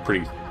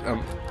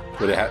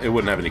 It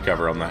wouldn't have any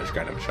cover on that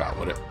kind of shot,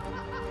 would it?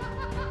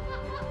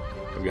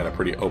 We've got a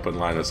pretty open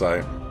line of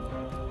sight.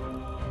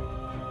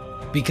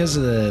 Because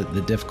of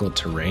the difficult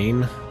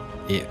terrain,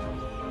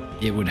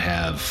 it would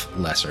have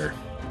lesser.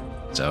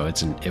 So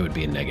it would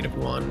be a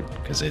 -1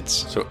 because it's...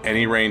 So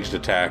any ranged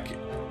attack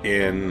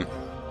in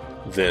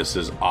this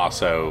is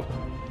also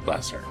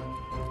lesser.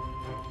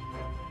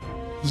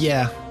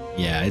 Yeah,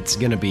 it's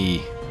gonna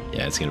be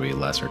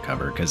lesser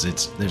cover because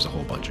there's a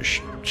whole bunch of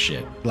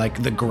shit.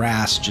 Like the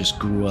grass just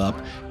grew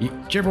up. Did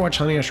you ever watch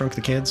Honey, I Shrunk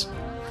the Kids?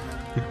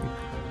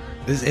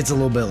 It's a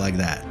little bit like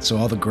that. So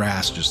all the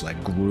grass just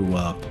like grew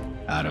up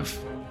out of,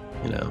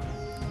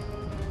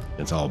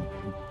 it's all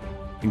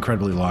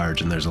incredibly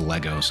large, and there's a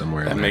Lego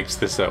somewhere. That makes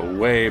this a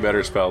way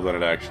better spell than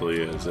it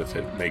actually is if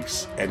it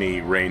makes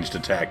any ranged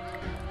attack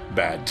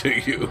bad to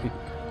you.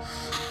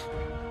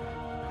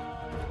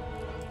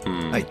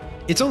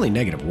 It's only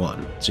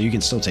 -1, so you can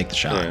still take the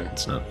shot. Yeah.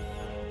 It's not...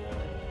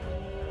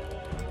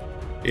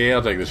 Yeah,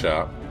 I'll take the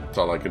shot. That's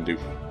all I can do.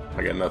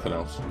 I got nothing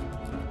else.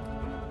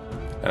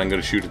 And I'm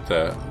going to shoot at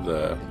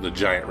the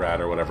giant rat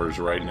or whatever is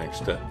right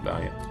next to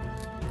Valiant.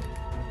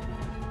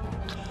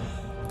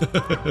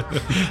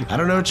 I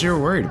don't know what you're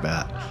worried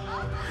about.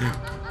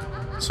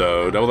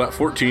 So double that,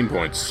 14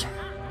 points.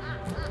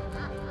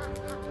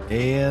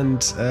 And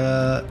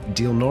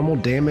deal normal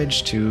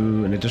damage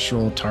to an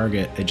additional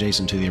target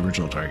adjacent to the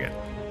original target.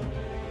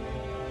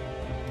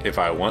 If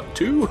I want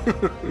to.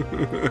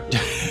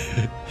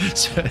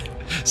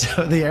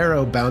 so the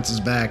arrow bounces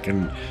back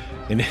and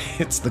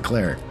hits the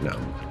cleric. No.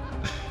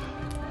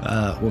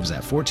 What was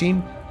that,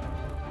 14?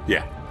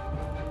 Yeah.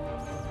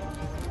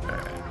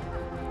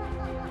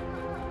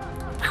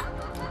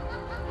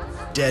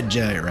 Dead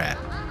giant rat.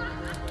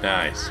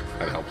 Nice.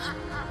 That helps.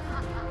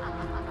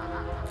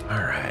 All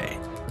right.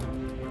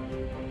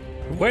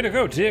 Way to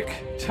go, Dick.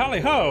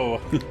 Tally ho.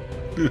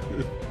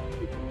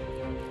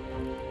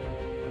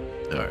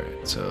 All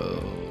right,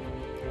 so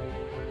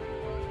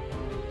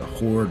the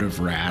horde of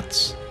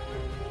rats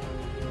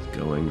is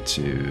going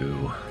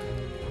to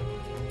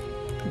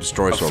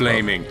Destroy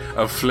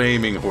A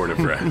flaming horde of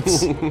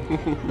rats.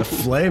 the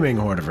flaming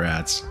horde of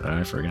rats.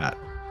 I forgot.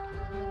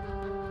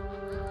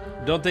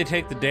 Don't they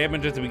take the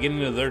damage at the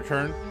beginning of their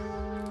turn?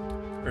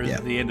 Or is Yeah.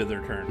 it the end of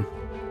their turn?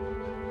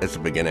 It's the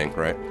beginning,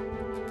 right?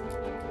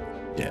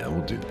 Yeah,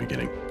 we'll do the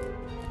beginning.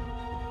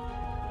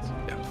 Let's see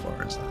how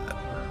far is that?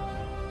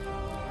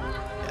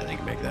 Yeah, they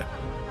can make that.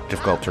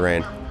 Difficult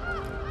terrain.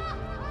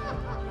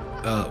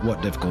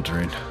 What difficult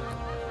terrain?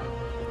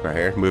 Right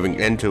here. Moving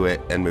into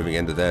it and moving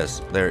into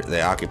this.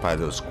 They occupy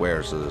those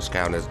squares, so this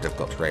count as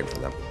difficult terrain for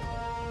them.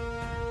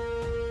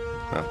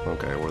 Oh,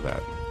 okay, or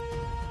that.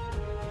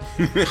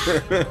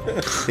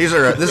 This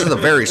is a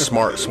very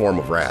smart swarm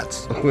of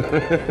rats. God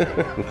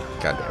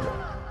damn it.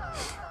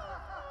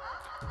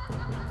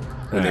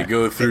 And they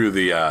go through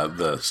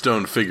the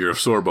stone figure of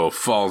Sorbo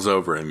falls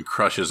over and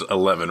crushes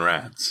 11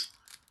 rats.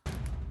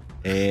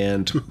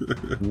 And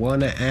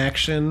one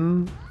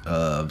action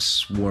of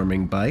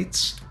swarming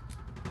bites.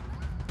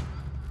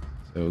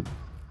 So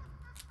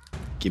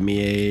give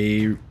me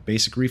a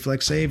basic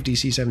reflex save,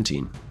 DC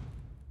 17.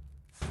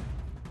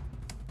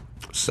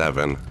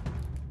 7.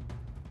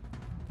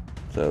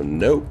 So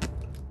nope.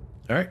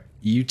 All right,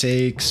 you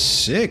take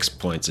 6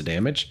 points of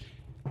damage.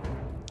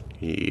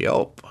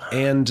 Yup.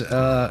 And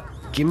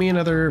give me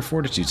another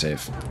fortitude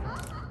save.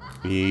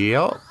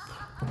 Yup.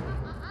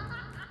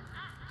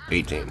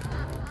 18.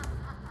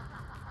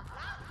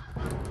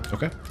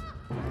 Okay.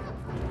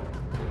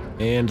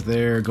 And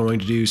they're going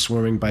to do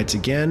swarming bites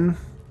again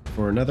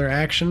for another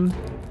action.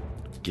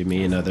 Give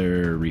me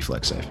another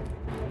reflex save.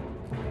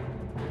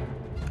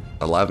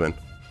 11.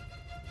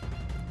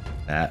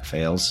 That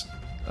fails.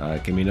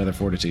 Give me another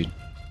fortitude.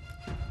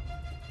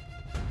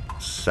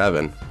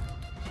 7.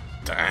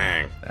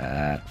 Dang.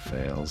 That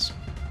fails.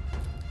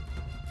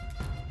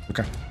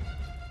 Okay.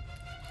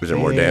 Was there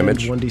more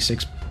damage?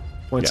 1d6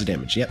 points of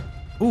damage. Yep.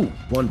 Ooh,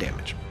 1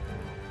 damage.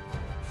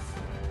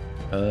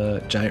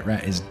 Giant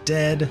rat is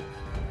dead.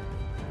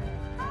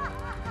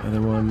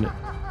 Other one.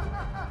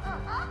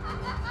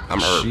 I'm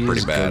hurt she's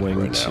pretty bad going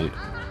right to,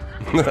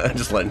 now.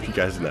 Just letting you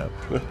guys know.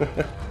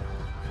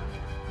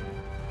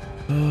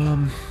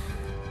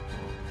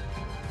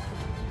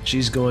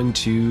 She's going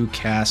to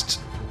cast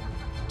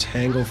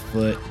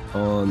Tanglefoot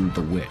on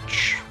the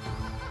witch.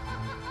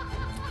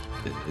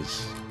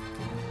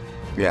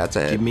 Yeah, it's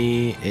a hit. Give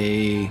me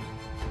a...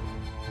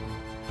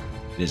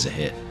 It is a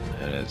hit.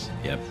 It is.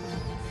 Yep.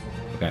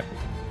 Okay.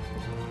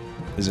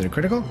 Is it a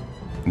critical?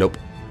 Nope.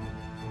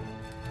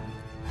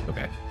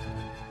 Okay.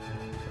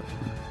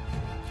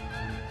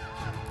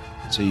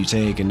 So you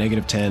take a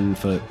negative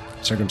 10-foot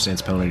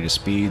circumstance penalty to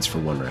speeds for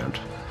 1 round.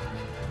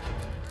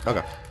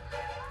 Okay.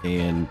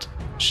 And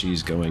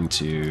she's going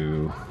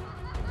to...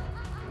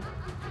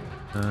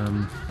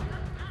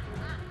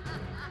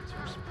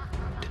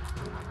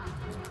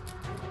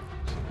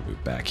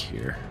 move back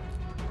here.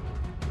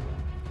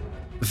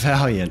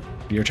 Valiant,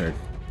 your turn.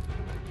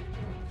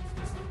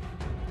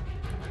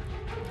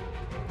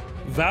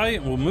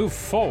 Valiant will move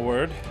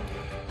forward.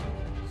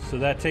 So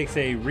that takes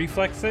a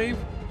reflex save.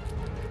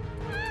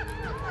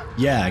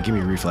 Yeah, give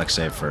me a reflex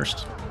save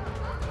first.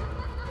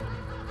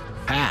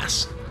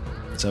 Pass.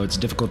 So it's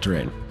difficult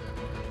terrain.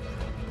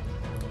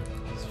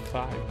 It's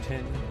 5,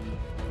 10.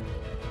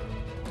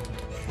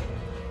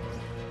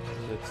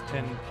 So it's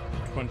 10,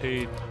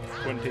 20,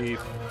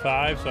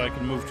 25. So I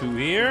can move to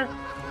here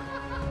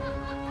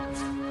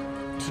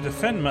to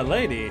defend my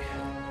lady.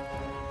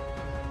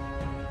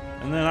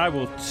 And then I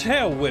will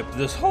tail whip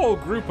this whole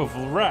group of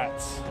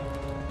rats.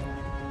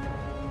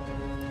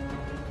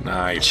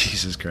 Nice.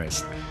 Jesus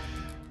Christ.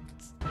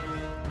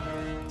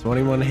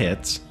 21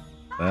 hits.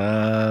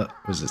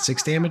 Was it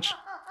 6 damage?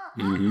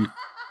 Mm-hmm.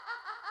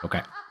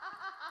 Okay.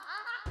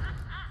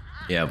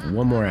 You have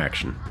 1 more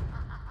action.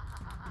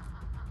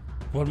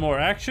 One more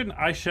action.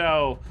 I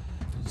shall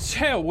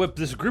tail whip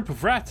this group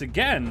of rats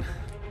again.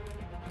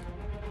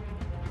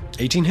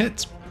 18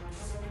 hits.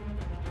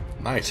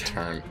 Nice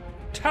turn.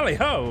 Tally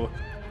ho!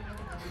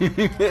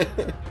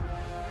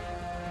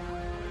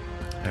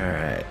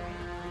 Alright.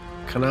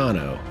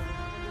 Kanano.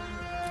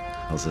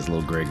 How's this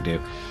little Grig do?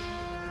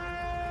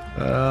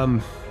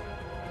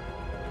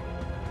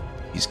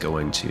 He's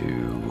going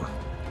to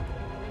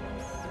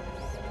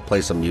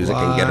Play some music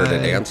and get her to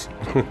dance.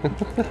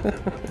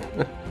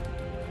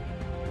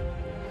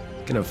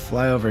 gonna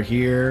fly over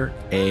here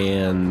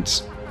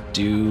and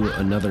do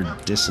another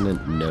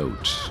dissonant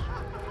note.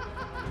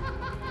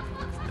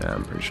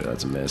 I'm pretty sure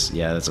that's a miss.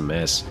 Yeah, that's a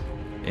miss.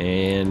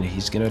 And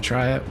he's gonna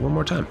try it one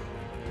more time.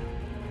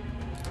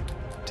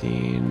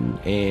 15,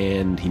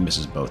 and he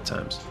misses both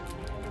times.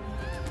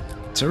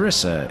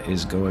 Teresa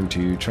is going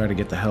to try to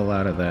get the hell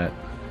out of that.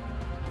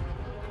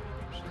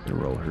 She's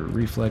gonna roll her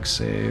reflex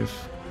save.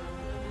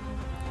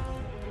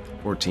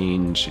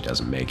 14, she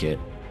doesn't make it.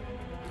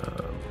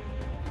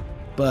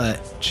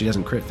 But she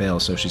doesn't crit fail,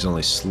 so she's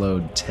only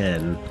slowed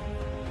 10.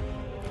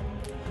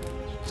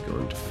 She's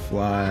going to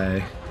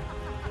fly.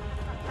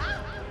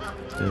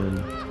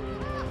 10.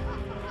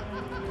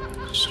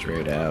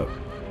 Straight out.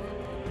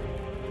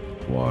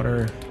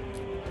 Water.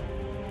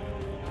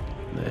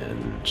 And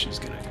then she's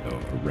gonna go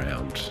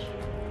around.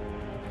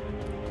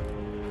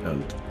 On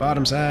the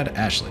bottom side.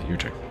 Ashley, your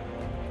turn.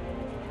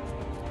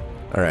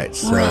 All right,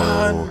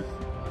 so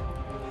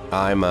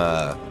I'm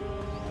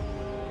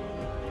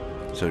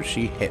so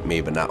she hit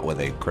me, but not with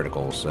a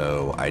critical.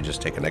 So I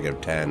just take a negative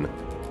 10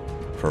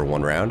 for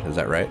 1 round. Is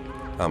that right?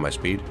 On my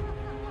speed.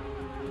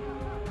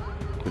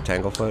 With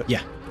Tanglefoot.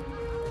 Yeah.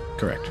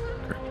 Correct.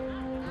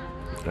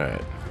 All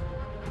right.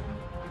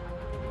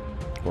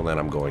 Well, then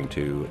I'm going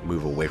to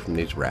move away from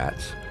these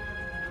rats.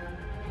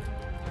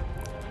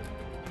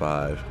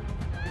 5,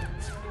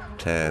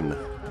 10,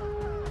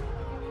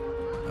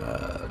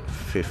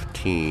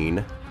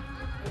 15,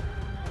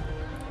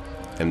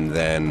 and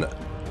then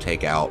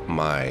take out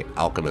my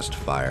alchemist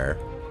fire,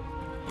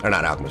 or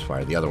not alchemist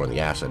fire, the other one, the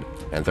acid,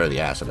 and throw the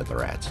acid at the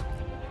rats,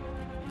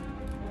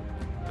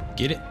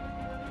 Get it?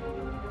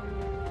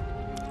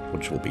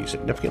 which will be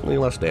significantly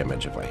less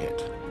damage if I hit.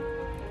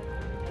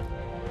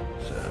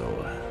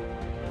 So,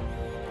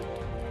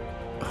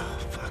 oh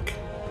fuck,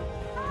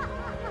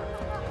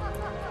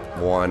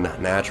 1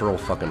 natural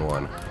fucking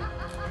 1.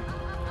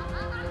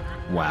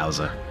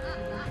 Wowza.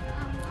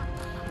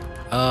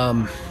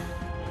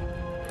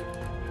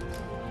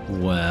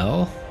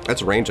 Well,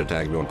 That's a range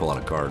attack if you want to pull out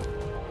a card.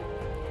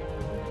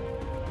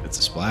 it's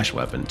a splash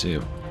weapon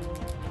too.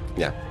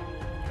 Yeah.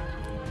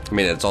 I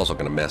mean, it's also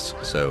going to miss,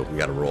 so we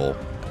got to roll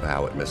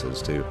how it misses,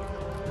 too.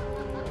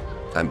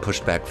 I'm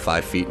pushed back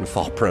 5 feet and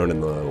fall prone in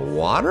the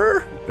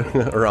water?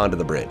 Or onto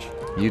the bridge?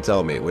 You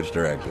tell me which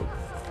direction.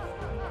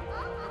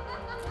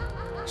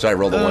 So I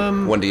roll the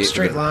 1d8.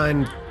 Straight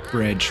line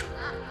bridge.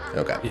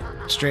 Okay.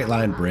 Straight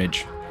line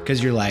bridge.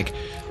 Because you're like,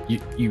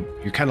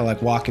 you're kind of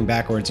like walking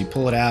backwards. You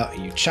pull it out,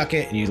 and you chuck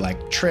it, and you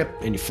like trip,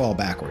 and you fall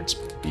backwards.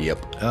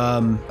 Yep.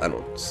 I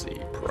don't see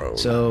prone.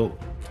 So,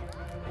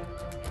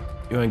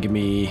 you want to give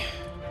me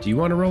Do you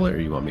want to roll it,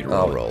 or you want me to roll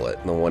it? I'll roll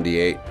it. The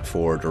 1d8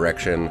 for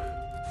direction.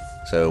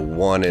 So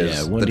 1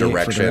 is the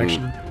 1d8 for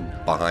direction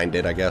behind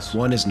it, I guess.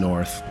 1 is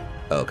north.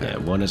 Okay. Yeah,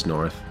 1 is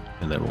north,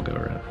 and then we'll go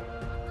around.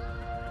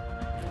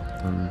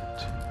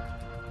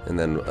 And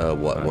then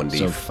what? 1d.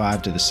 So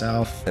 5 to the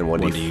south. And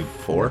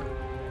 1d4.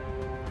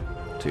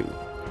 2.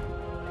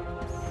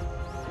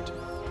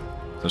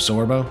 So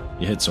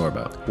Sorbo, you hit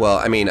Sorbo. Well,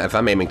 I mean, if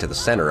I'm aiming to the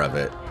center of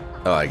it,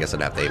 oh, I guess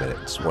I'd have to aim at it.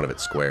 It's one of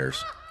its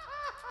squares.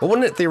 Well,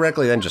 wouldn't it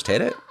theoretically then just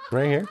hit it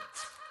right here?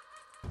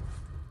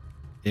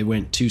 It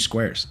went 2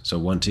 squares, so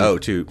 1, 2. Oh,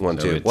 2, 1,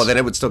 So 2. Well, then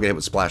it would still get hit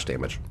with splash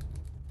damage.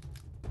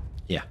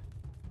 Yeah.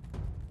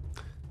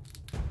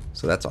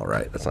 So that's all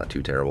right. That's not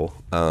too terrible.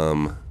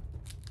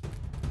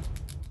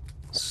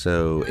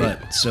 So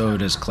But so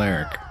does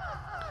Cleric.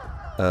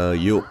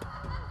 Yup.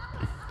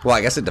 Well,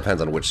 I guess it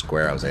depends on which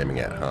square I was aiming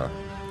at, huh?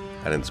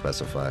 I didn't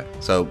specify.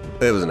 So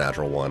it was a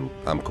natural 1.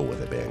 I'm cool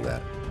with it being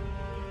that.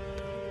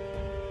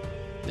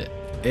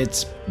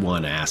 It's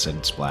 1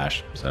 acid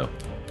splash, so.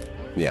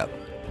 Yeah.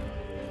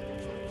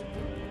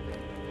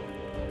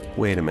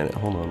 Wait a minute.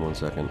 Hold on 1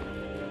 second.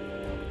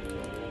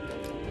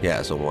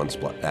 Yeah, so 1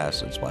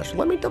 acid splash.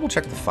 Let me double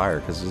check the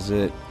fire, because is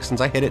it... Since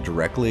I hit it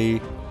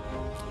directly...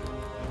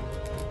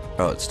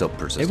 Oh, it's still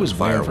persistent. It was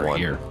way fire over 1.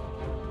 here.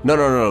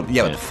 No.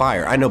 Yeah, but the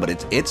fire. I know,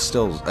 but it's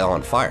still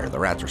on fire. The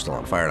rats are still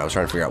on fire, and I was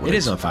trying to figure out what It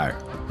is on fire.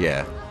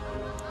 Yeah.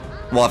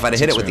 Well, if I'd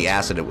hit it with the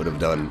rounds. acid, it would have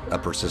done a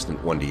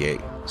persistent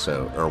 1d8.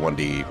 So, or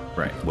 1d...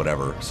 Right.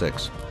 Whatever.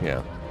 6.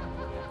 Yeah.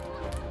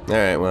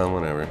 Alright, well,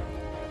 whatever.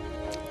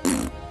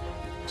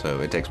 So,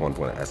 it takes 1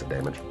 point of acid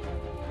damage.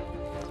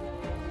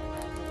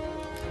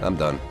 I'm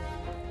done.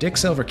 Dick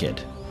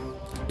Silverkid,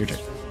 your turn.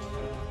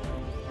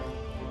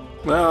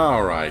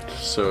 All right,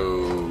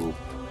 so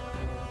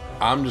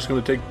I'm just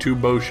going to take 2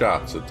 bow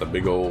shots at the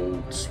big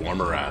old swarm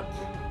of rats.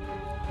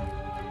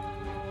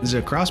 Is it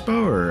a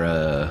crossbow or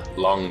a...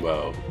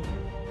 Longbow.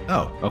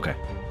 Oh, okay.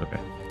 Okay.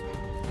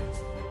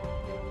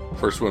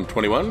 First one,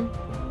 21.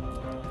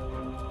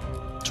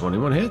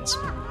 21 hits.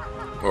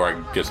 Or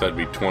I guess that'd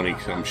be 20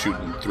 'cause I'm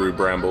shooting through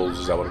brambles.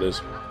 Is that what it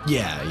is?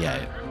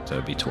 Yeah. So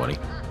it'd be 20.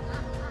 Do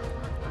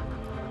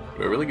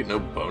I really get no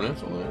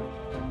bonus on that?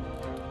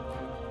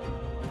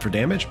 For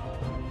damage?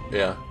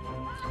 Yeah.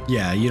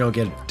 Yeah, you don't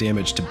get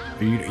damage to...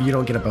 You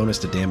don't get a bonus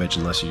to damage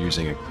unless you're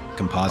using a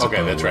composite Okay,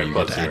 bow that's where right. you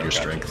Plus get to add 0. your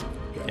Gotcha. strength.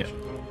 Gotcha.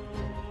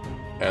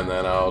 Yeah. And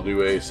then I'll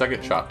do a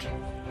second shot.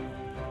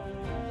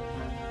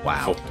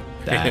 Wow. Oh.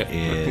 That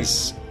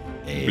is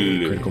a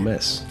Bleh. critical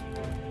miss.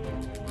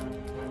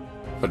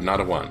 But not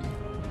a 1.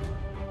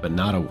 But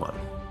not a 1.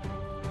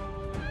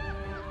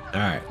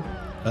 Alright.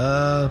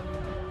 The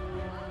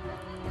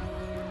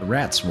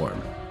rat swarm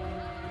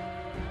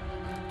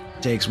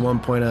takes 1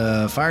 point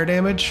of fire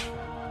damage,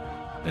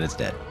 and it's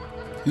dead.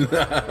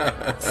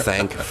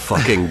 Thank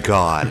fucking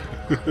God.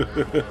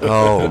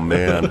 Oh,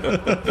 man.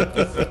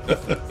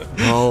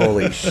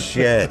 Holy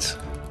shit.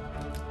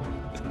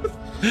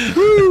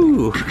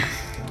 Woo!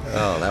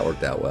 Oh, that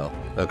worked out well.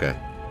 Okay.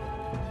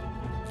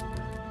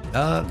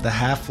 The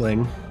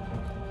halfling.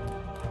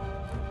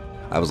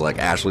 I was like,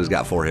 Ashley's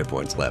got 4 hit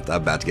points left.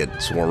 I'm about to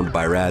get swarmed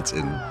by rats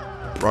and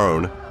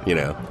prone, you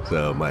know,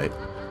 so my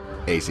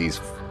AC's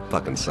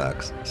fucking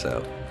sucks,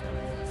 so.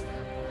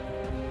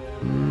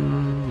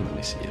 Let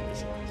me see it.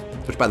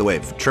 Which, by the way,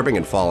 tripping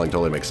and falling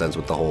totally makes sense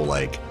with the whole,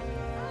 like,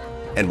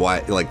 and why,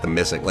 like, the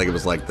missing, like, it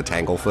was like the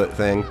Tanglefoot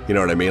thing, you know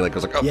what I mean? Like, it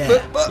was like, oh,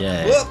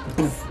 Yeah.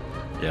 poof,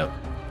 Yep.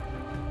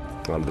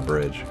 onto the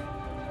bridge.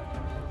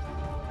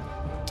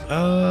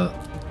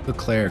 The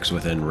cleric's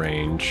within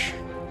range,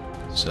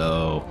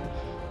 so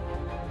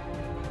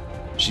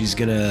she's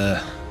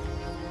gonna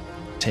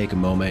take a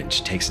moment.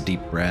 She takes a deep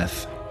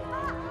breath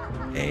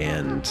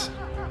and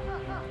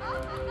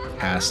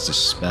casts a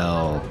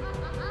spell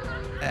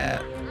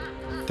at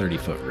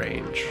 30-foot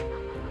range.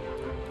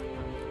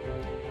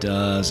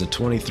 Does a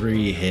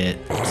 23 hit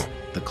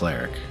the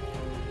cleric?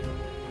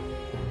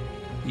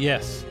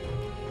 Yes.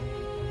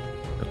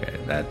 Okay,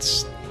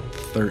 that's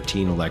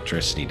 13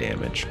 electricity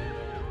damage.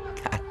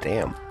 God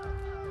damn.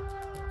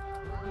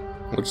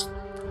 What's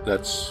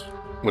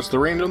the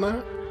range on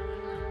that?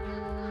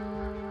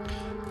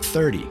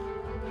 30.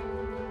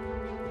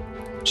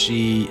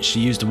 She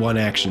used one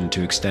action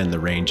to extend the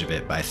range of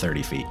it by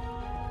 30 feet.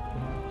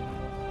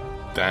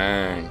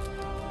 Dang.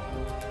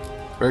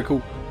 Very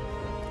cool.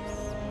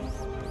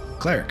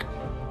 Cleric.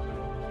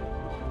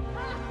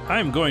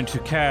 I'm going to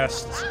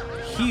cast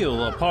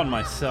Heal upon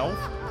myself.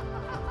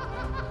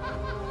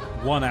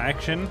 One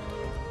action,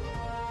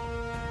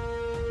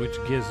 which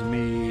gives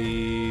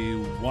me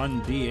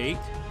 1d8.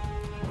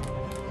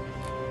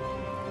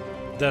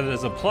 That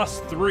is a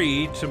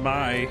 +3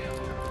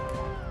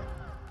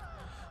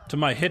 to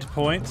my hit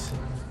points.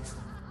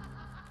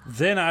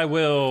 Then I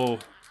will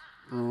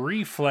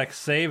reflex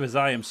save as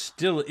I am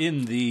still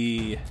in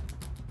the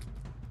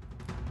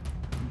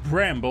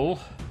bramble.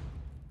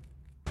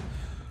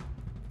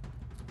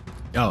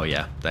 Oh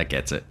yeah, that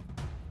gets it.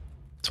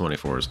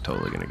 24 is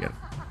totally gonna get it.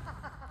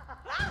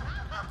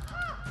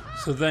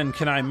 So then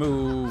can I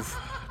move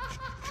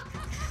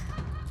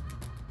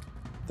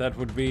That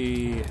would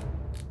be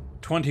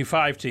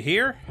 25 to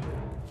here.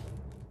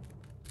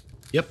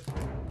 Yep.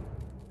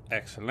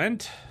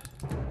 Excellent.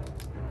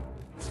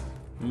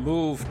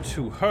 Move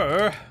to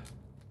her.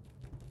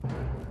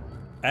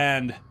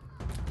 And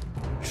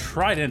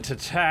trident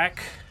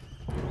attack.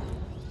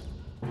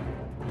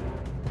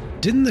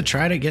 Didn't the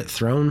trident get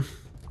thrown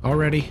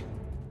already?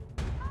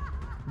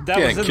 That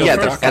Yeah, was in kill the Yeah,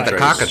 first at the fight.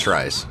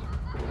 cockatrice.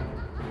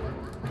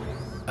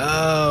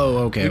 Oh,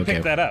 okay, We okay.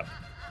 picked that up.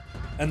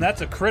 And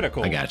that's a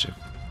critical I got you.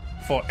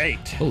 for 8.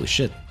 Holy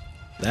shit.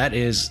 That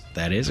is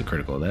a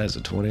critical. That is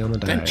a 20 on the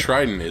die. That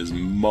trident is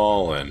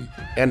mauling.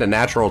 And a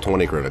natural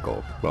 20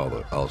 critical.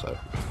 Well, also.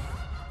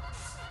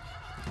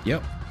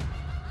 Yep.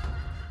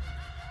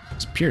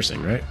 It's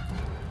piercing, right?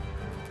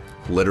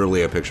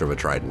 Literally a picture of a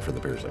trident for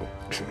the piercing.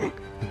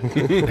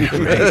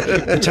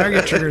 The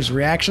target triggers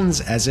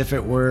reactions as if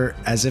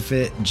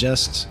it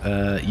just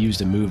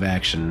used a move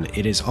action.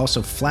 It is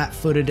also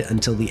flat-footed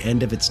until the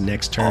end of its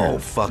next turn. Oh,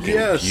 fucking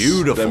Yes,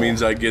 beautiful. That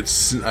means I get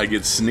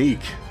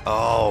sneak.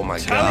 Oh my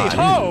Tally god.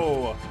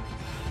 ho!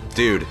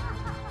 Dude.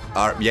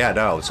 Yeah,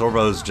 no,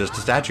 Sorbo's just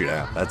a statue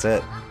now. That's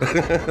it.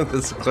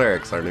 This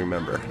cleric's our new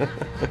member.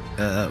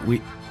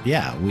 We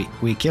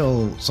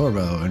kill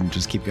Sorbo and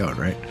just keep going,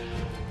 right?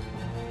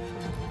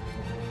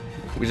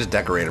 We just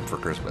decorate him for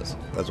Christmas.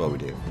 That's what we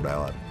do from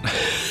now on.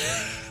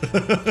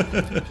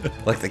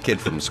 Like the kid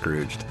from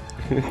Scrooged.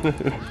 We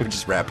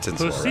just wrap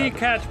tinsel around him.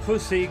 Pussycat,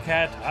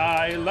 pussycat,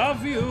 I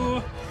love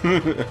you.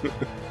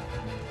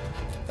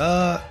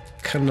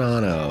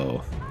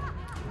 Kanano.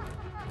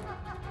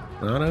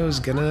 Kanano's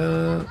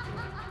gonna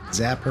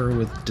zap her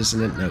with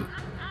Dissonant Note.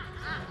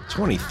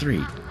 23.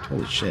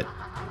 Holy shit.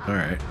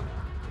 Alright.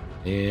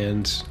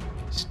 And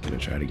he's gonna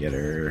try to get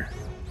her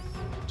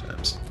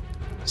times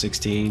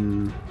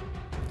 16.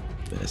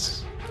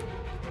 Miss.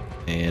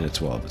 And a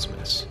 12 is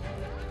miss.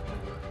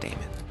 Damn it.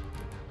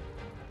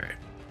 Alright.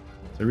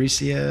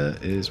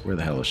 Theresia is... Where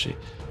the hell is she?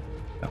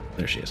 Oh,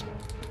 there she is.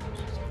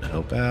 Gonna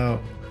help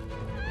out.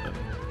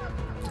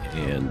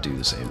 And do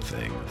the same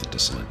thing with the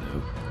Dissonant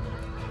Note.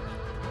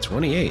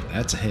 28.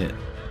 That's a hit.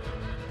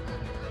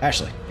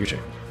 Ashley, your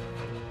turn.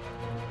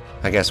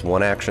 I guess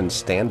one action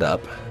stand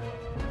up.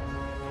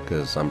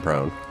 Because I'm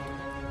prone.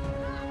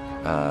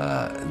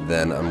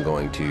 Then I'm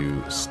going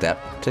to step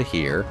to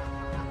here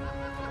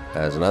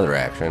as another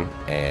action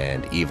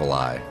and evil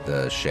eye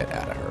the shit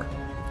out of her.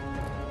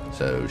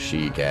 So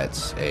she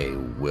gets a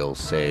will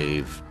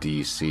save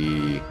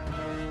DC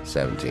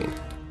 17.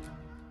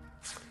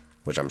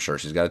 Which I'm sure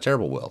she's got a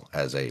terrible will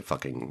as a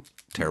fucking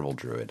terrible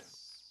druid.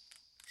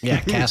 Yeah,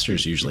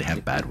 casters usually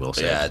have bad will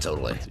saves. Yeah,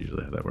 totally. That's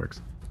usually how that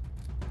works.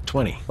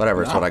 20.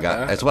 Whatever, it's Not what I got.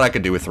 bad. It's what I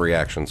could do with 3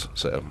 actions,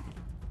 so.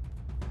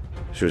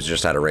 She was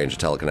just out of range of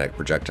telekinetic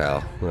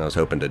projectile. And I was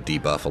hoping to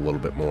debuff a little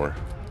bit more.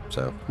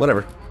 So,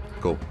 whatever.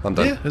 Cool. I'm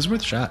done. Yeah, it's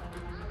worth a shot.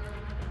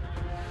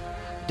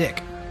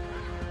 Dick.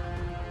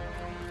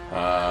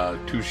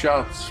 2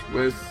 shots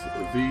with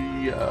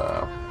the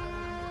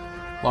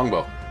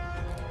longbow.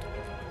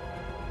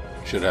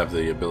 Should have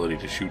the ability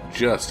to shoot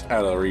just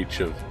out of reach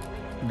of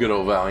good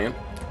old Valiant.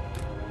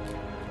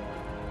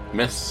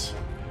 Miss.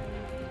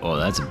 Oh,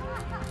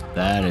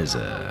 that is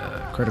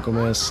a critical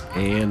miss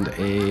and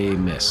a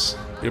miss.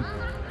 Yep.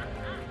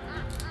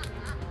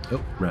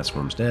 Oh, Rat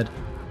Swarm's dead.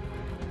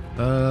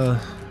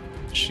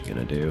 What's she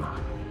gonna do?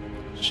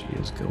 She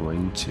is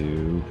going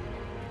to...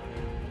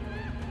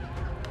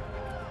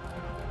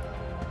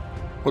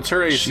 What's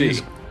her AC?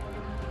 She's-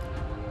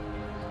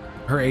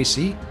 Her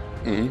AC?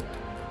 Mm-hmm.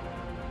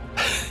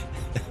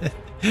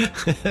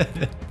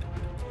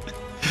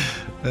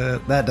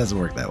 That doesn't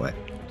work that way.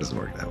 Doesn't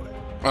work that way.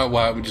 Well,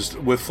 I'm just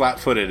with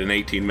flat-footed and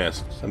 18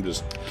 miss. I'm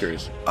just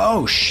curious.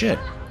 Oh, shit.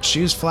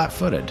 She was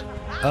flat-footed.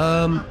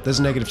 There's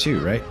a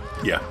 -2, right?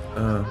 Yeah.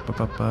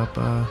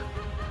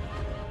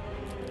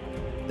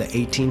 The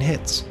 18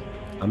 hits.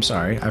 I'm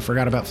sorry. I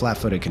forgot about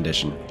flat-footed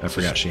condition. I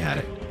forgot she had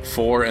it.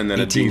 4 and then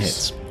 18 a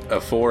hits.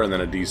 a 4 and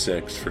then a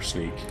D6 for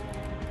sneak.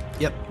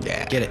 Yep.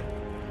 Yeah. Get it.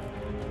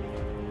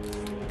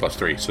 Plus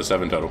 3, so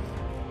 7 total.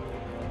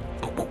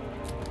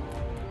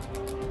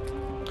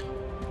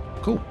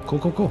 Cool.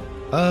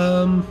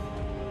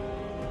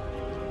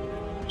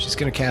 She's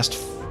gonna cast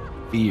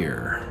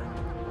Fear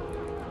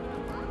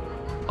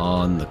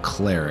on the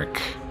cleric.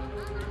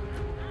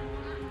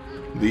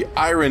 The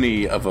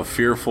irony of a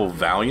fearful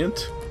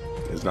Valiant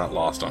is not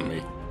lost on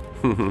me.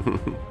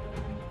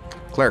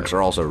 Clerics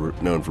are also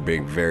known for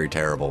being very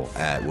terrible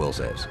at will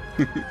saves.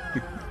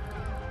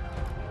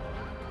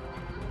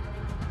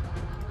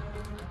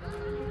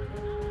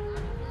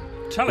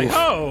 Tally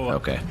ho!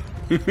 Okay.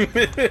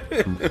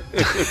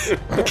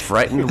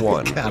 Frightened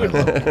 1. God, I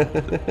love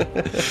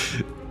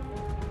it.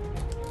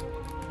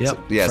 Yep.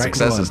 Yeah, frightened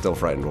success one. is still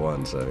frightened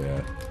 1, so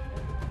yeah.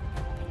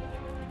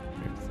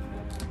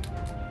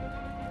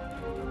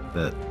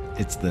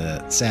 It's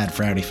the sad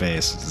frowny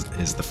face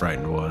is the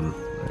frightened one.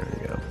 There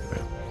you go.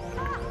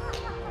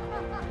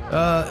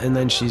 And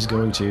then she's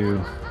going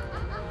to...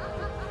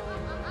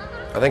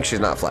 I think she's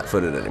not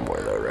flat-footed anymore,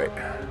 though, right?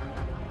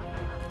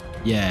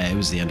 Yeah, it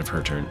was the end of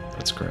her turn.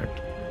 That's correct.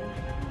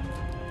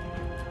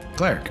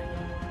 Cleric.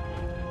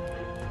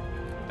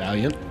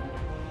 Valiant.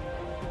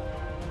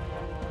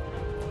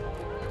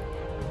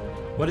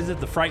 What is it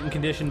the frightened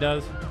condition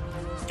does?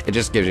 It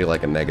just gives you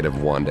like a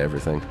 -1 to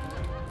everything.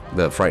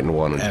 The frightened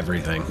one.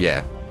 Everything.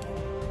 Yeah.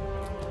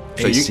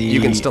 So AC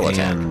you can still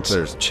attack. and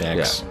There's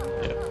checks.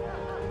 Yeah.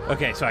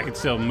 Okay, so I can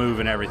still move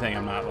and everything.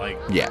 I'm not like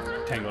Yeah.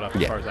 tangled up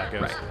as Yeah. far as that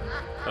goes. Right.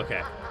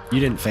 Okay. You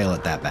didn't fail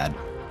it that bad.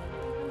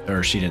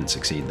 Or she didn't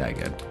succeed that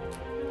good.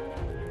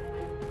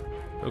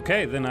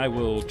 Okay, then I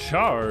will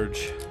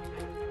charge.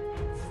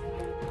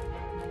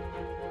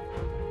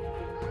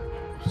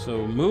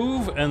 So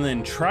move and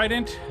then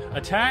trident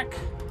attack.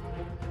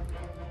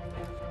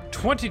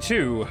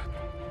 22.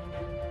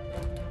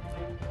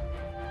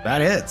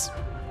 That hits.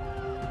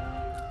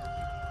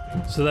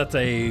 So that's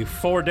a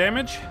 4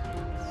 damage.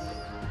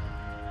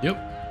 Yep.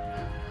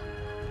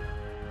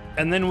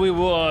 And then we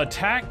will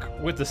attack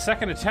with the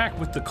second attack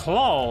with the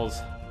claws.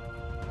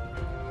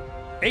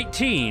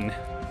 18.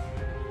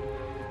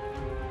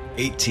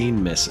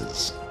 18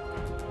 misses.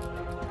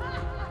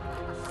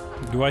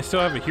 Do I still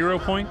have a hero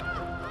point?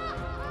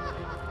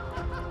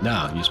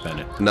 No, you spend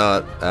it.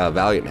 No,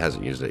 Valiant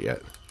hasn't used it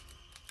yet.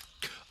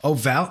 Oh,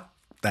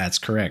 that's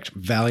correct.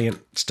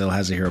 Valiant still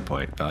has a hero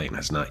point. Valiant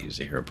has not used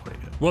a hero point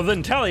yet. Well,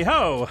 then tally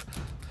ho!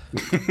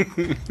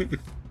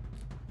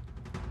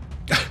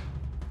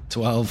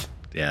 12.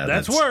 Yeah,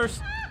 That's worse.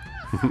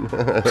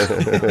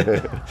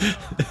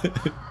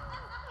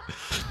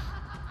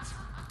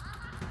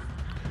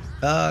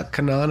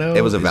 Kanano.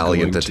 It was a is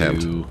valiant going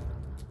attempt.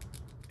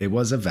 It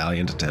was a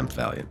valiant attempt,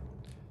 Valiant.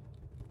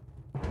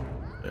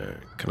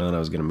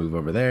 Kanano is going to move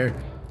over there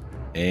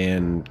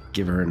and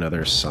give her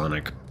another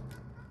sonic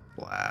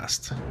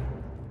blast.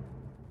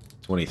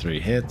 23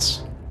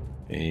 hits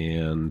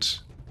and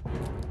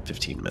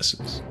 15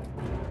 misses.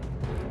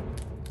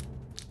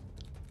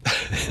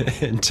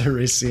 And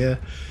Teresia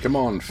Come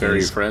on, fairy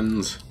Yes.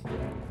 friends.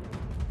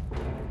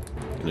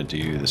 gonna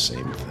do the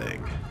same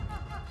thing.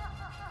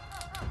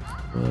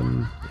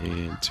 1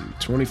 and 2.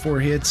 24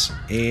 hits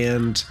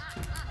and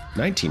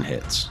 19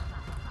 hits.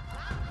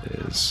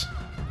 Is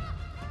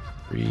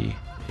 3,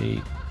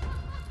 8.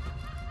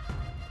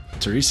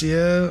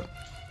 Teresia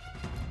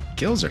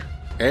kills her.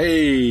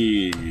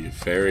 Hey,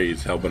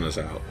 fairies helping us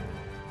out.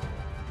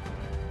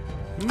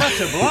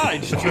 Much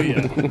obliged to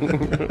you.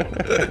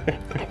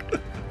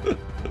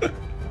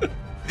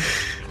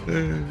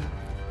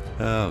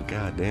 Oh,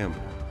 god damn.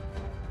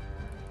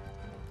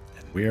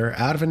 We are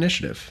out of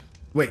initiative.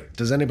 Wait,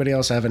 does anybody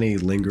else have any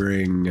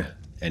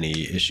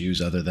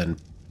issues other than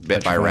Bit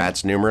by petrified?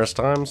 rats numerous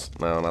times?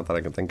 No, not that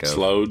I can think of.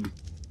 Slowed.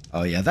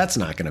 Oh yeah, that's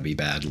not going to be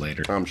bad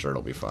later. I'm sure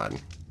it'll be fine.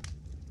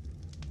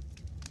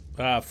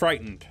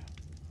 Frightened.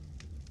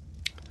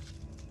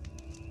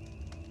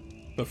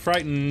 The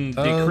frightened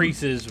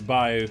decreases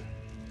by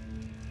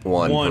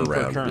One per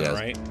per round. turn, yes.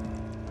 right?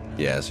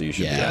 Yeah, so you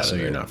should be Yeah, out so of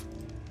you're it. not.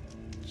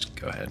 Just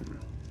go ahead and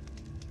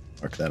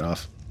mark that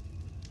off.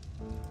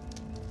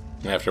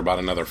 After about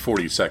another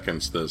 40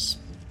 seconds, this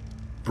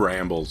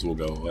brambles will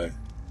go away.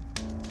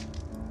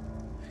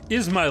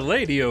 Is my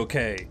lady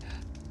okay?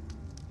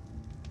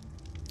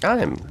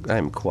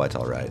 I'm quite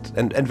all right.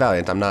 And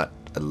Valiant, I'm not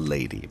a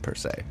lady per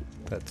se.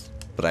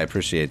 But I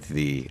appreciate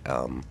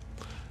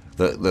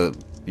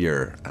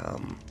your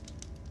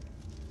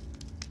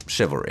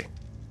chivalry.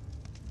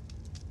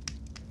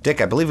 Dick,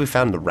 I believe we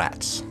found the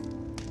rats.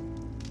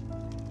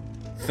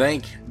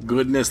 Thank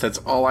goodness that's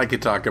all I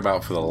could talk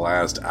about for the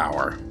last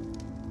hour.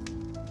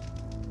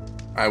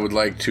 I would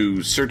like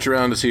to search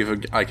around to see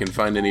if I can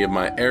find any of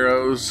my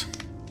arrows,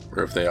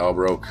 or if they all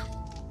broke.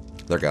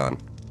 They're gone.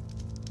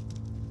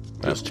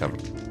 Just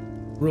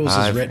Rules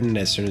I've is written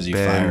as soon as you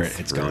Been fire it,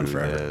 it's gone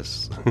through forever.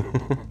 this.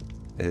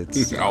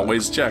 It's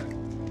always check.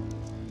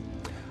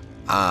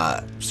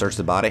 search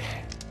the body.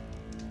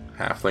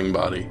 Halfling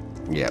body.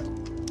 Yep.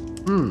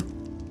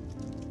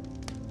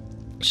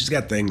 She's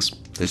got things.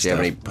 Does she have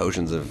any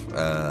potions of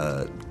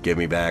give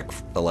me back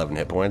 11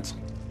 hit points?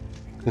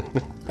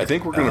 I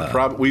think we're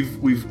gonna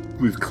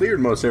we've cleared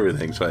most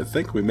everything, so I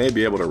think we may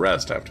be able to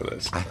rest after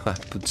this. I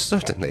would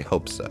certainly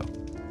hope so.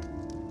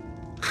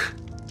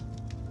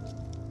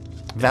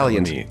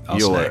 Valiant, I'll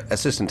your snack.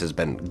 assistant has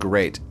been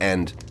great,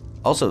 and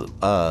also,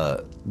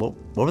 what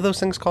were those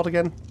things called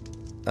again?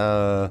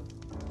 The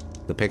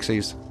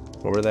pixies.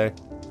 What were they?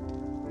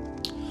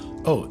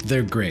 Oh,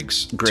 they're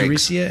Griggs.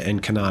 Griggs. Teresia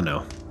and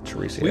Kanano.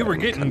 Teresa. We were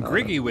and getting Kanana.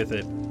 Griggy with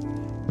it.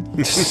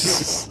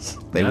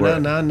 They were.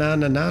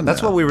 No.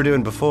 That's what we were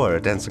doing before,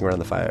 dancing around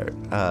the fire.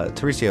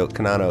 Teresia,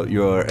 Kanano,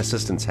 your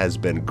assistance has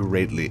been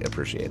greatly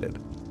appreciated.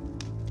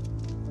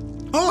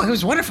 Oh, it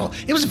was wonderful.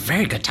 It was a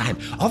very good time.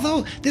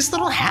 Although this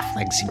little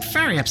halfling seemed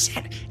very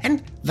upset,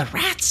 and the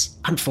rats,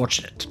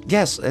 unfortunate.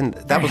 Yes, and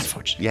that Very was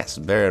unfortunate. Yes,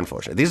 very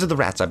unfortunate. These are the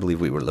rats I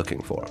believe we were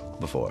looking for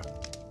before.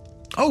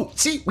 Oh,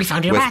 see, we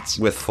found your With- rats.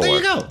 with 4. There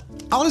you go.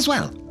 All is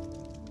well.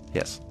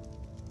 Yes.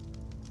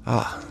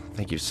 Ah,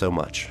 thank you so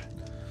much.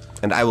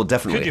 And I will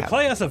definitely Could you have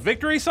play us a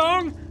victory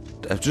song?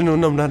 No,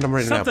 not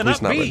right Something now.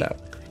 Please not right upbeat. now.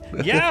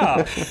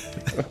 Yeah.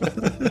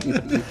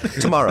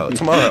 Tomorrow,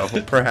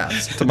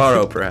 perhaps.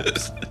 Tomorrow,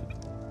 perhaps.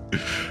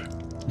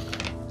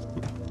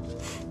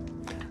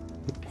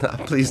 No,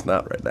 please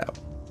not right now.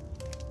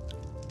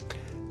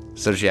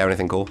 So does she have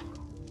anything cool?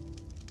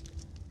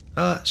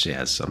 She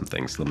has some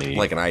things. Let me...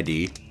 Like an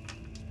ID?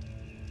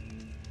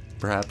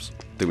 Perhaps?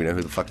 Do we know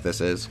who the fuck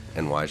this is?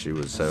 And why she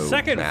was so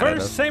Second mad at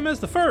verse, us? same as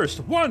the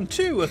first. 1,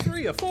 2, a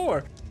 3, a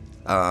 4.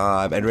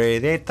 Henry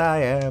that I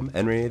am,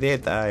 Henry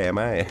that I am.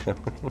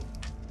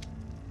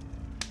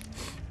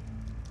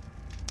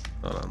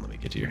 Hold on, let me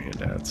get to your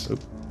handouts.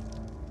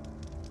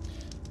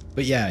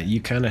 But yeah,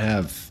 you kind of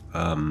have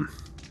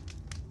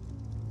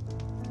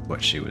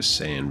what she was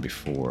saying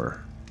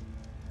before.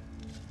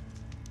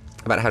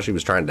 About how she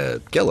was trying to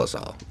kill us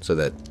all so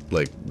that,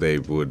 like, they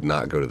would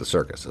not go to the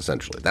circus,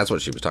 essentially. That's what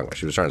she was talking about.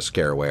 She was trying to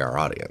scare away our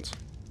audience.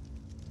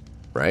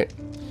 Right?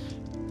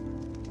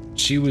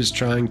 She was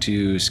trying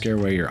to scare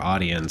away your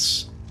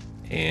audience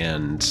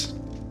and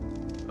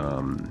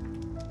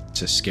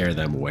to scare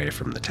them away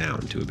from the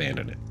town, to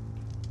abandon it.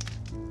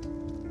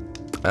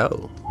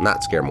 Oh,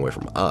 not scare them away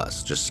from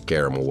us, just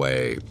scare them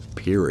away,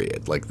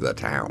 period, like the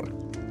town.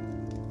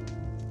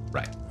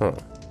 Right. Huh.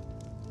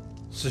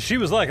 So she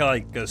was like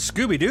a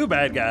Scooby-Doo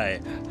bad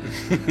guy.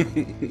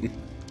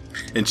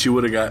 And she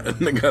would have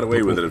got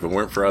away with it if it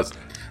weren't for us,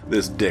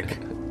 this dick.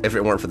 If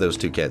it weren't for those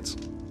two kids,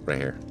 right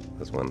here.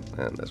 This one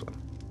and this one.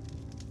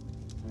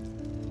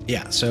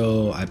 Yeah,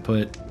 so I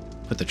put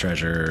the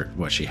treasure,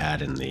 what she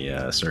had in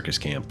the circus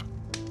camp,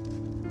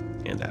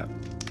 handout.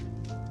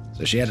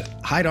 So she had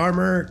hide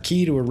armor,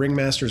 key to a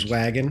ringmaster's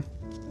wagon,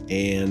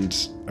 and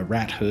a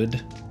rat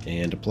hood,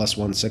 and a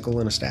 +1 sickle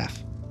and a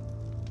staff.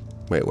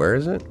 Wait, where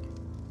is it?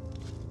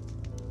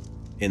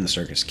 In the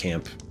circus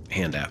camp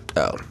handout.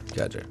 Oh,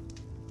 gotcha.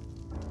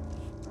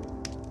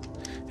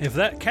 If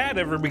that cat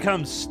ever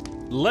becomes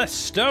less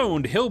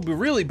stoned, he'll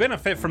really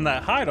benefit from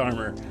that hide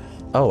armor.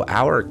 Oh,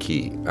 our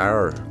key.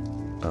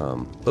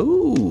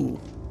 Ooh.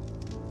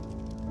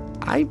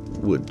 I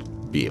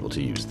would be able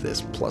to use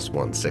this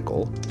 +1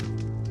 sickle.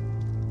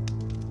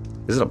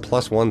 Is it a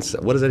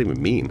 +1? What does that even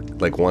mean?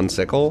 Like one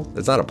sickle?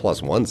 It's not a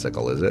 +1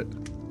 sickle, is it?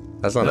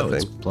 That's not No, a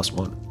it's thing.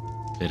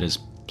 +1. It is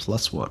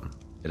 +1.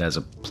 It has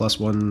a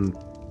 +1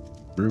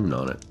 rune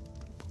on it.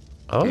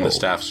 Oh. And the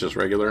staff's just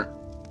regular.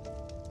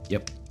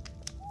 Yep.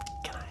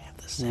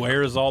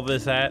 Where is all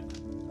this at?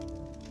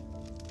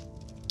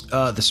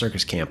 The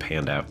circus camp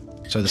handout.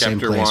 So the same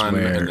Chapter place 1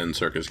 where... and then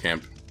circus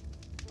camp.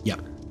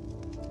 Yep.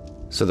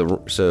 So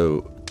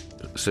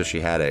she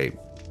had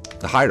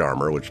the hide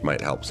armor, which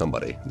might help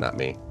somebody, not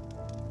me.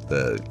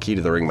 The key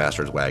to the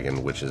ringmaster's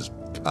wagon, which is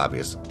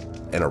obvious,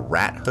 and a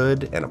rat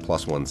hood and a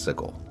 +1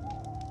 sickle.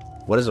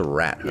 What is a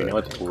rat hood? You know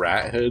what's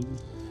rat hood?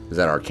 Is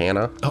that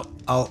Arcana? Oh,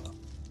 I'll...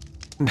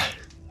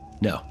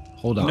 No,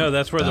 hold on. No,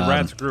 that's where the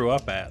rats grew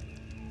up at.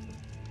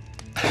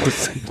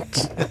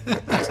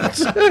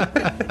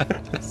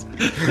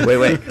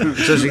 Wait.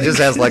 So she just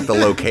has like the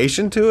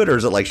location to it, or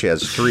is it like she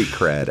has street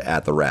cred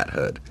at the rat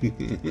hood?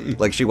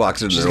 Like she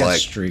walks in and She's they're got like,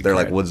 street they're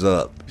like, cred. "What's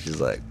up?"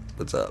 She's like,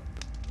 "What's up?"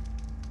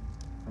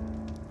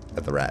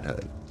 At the rat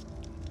hood.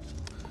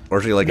 Or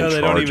is she like No, in they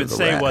charge don't even of the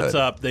say rat what's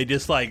hood? up. They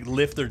just like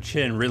lift their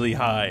chin really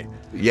high.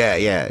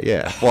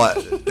 Yeah. Well,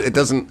 it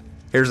doesn't.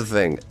 Here's the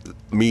thing: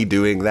 me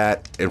doing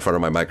that in front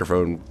of my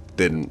microphone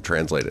didn't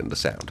translate into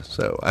sound,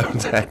 so I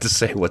had to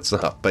say what's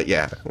up. But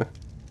yeah.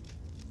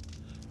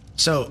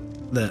 So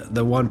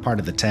the one part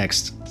of the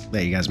text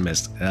that you guys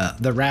missed,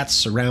 the rats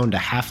surround a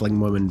halfling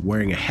woman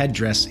wearing a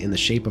headdress in the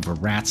shape of a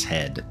rat's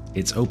head,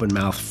 its open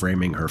mouth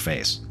framing her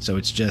face. So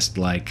it's just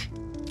like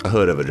A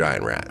hood of a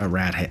giant rat. a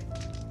rat head.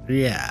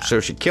 Yeah. So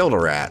she killed a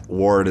rat,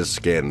 wore his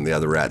skin, the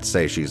other rats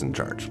say she's in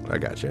charge. I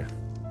got you.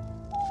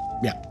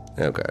 Yeah.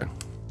 Okay.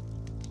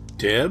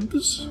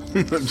 Dibs?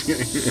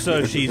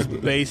 So she's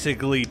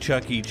basically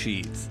Chuck E.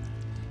 Cheese.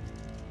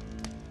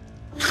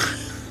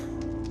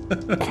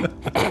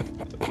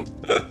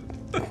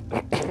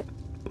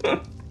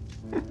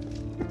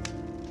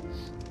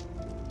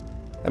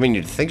 I mean,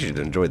 you'd think she'd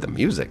enjoy the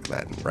music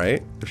then,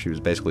 right? If she was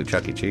basically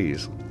Chuck E.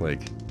 Cheese.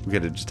 Like, we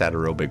could have just had a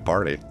real big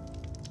party.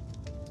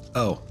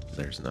 Oh,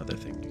 there's another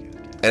thing.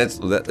 And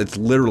it's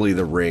literally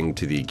the ring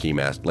to the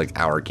keymaster, like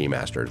our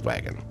keymaster's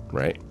wagon,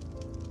 right?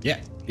 Yeah.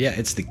 Yeah,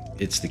 it's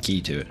the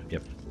key to it.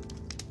 Yep.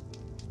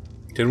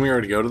 Didn't we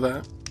already go to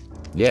that?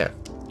 Yeah.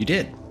 You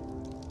did.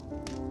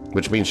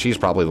 Which means she's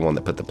probably the one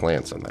that put the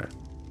plants in there.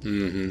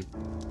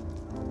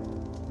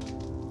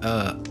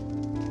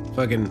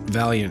 Fucking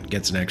Valiant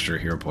gets an extra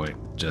hero point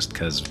just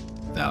because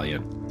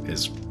Valiant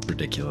is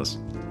ridiculous.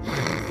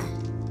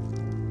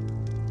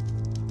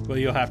 Well,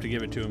 you'll have to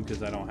give it to him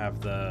because I don't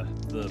have the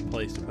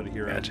place to put a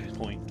hero Gotcha.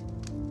 point.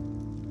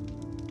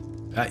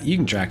 You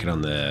can track it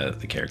on the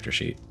character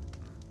sheet.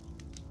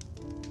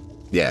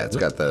 Yeah, it's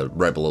got the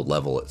right below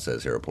level, it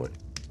says hero point.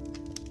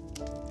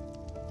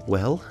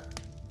 Well,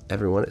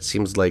 everyone, it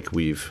seems like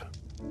we've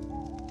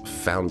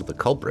found the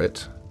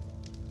culprit.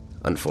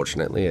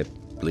 Unfortunately, I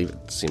believe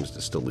it seems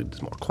to still lead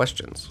to more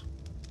questions.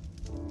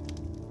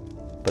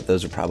 But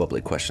those are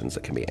probably questions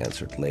that can be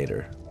answered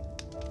later.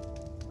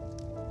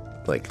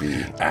 like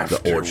the After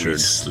orchard. we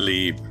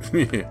sleep.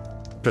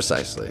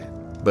 Precisely.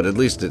 But at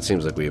least it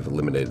seems like we've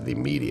eliminated the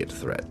immediate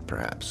threat,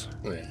 perhaps.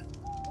 Yeah.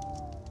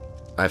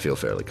 I feel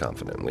fairly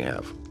confident we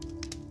have.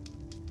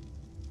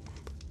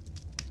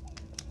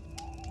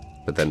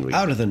 But then we...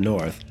 Out of the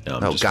north. No,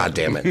 I'm Oh, just God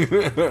damn it.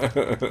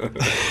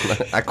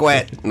 I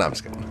quit. No, I'm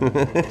just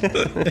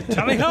kidding.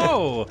 Tally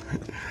ho!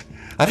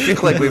 I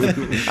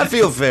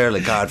feel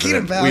fairly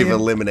confident Valiant. we've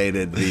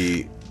eliminated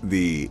the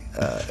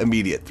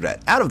immediate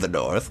threat. Out of the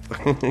north.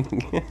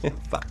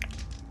 Fuck.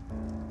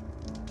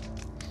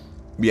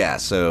 Yeah,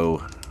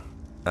 so...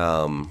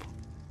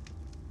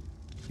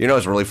 you know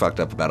what's really fucked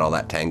up about all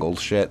that tangled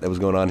shit that was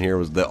going on here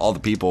was that all the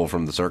people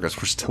from the circus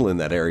were still in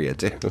that area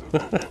too.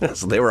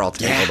 So they were all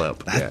tangled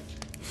up.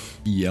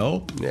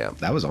 Yup. Yeah.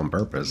 That was on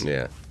purpose.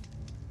 Yeah.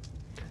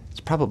 It's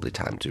probably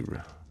time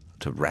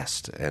to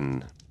rest,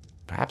 and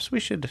perhaps we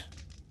should...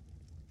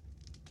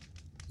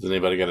 Has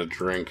anybody got a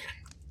drink?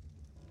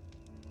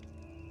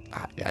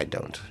 I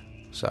don't.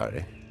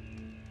 Sorry.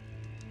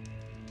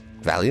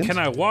 Valiant? Can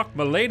I walk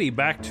my lady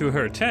back to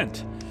her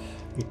tent?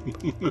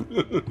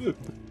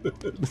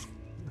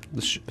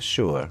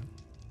 Sure.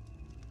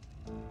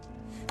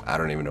 I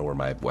don't even know where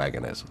my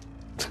wagon is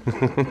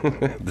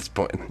at this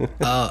point.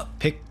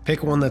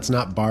 Pick one that's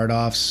not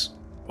Bardoff's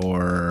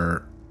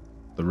or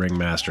the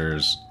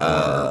Ringmaster's.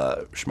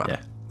 Shmup.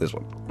 Yeah. This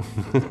one.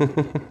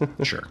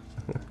 Sure.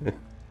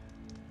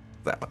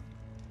 That one.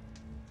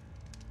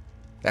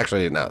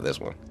 Actually, no, this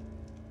one.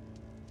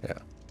 Yeah.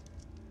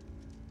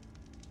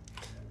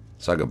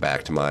 So I go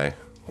back to my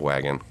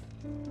wagon.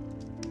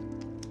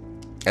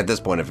 At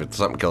this point, if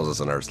something kills us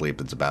in our sleep,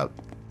 it's about,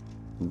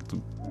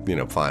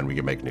 fine, we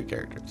can make new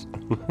characters.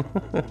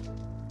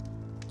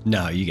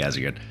 No, you guys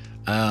are good.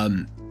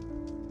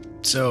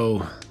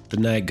 So the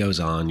night goes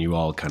on. You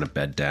all kind of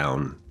bed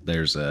down.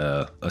 There's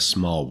a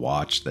small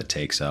watch that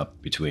takes up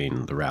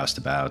between the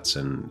roustabouts,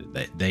 and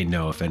they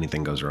know if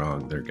anything goes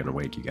wrong, they're going to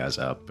wake you guys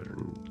up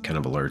and kind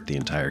of alert the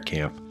entire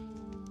camp.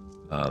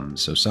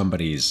 So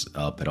somebody's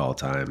up at all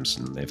times,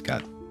 and they've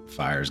got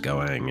fires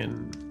going,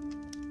 and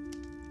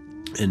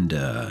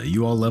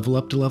you all level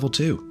up to level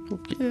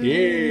 2.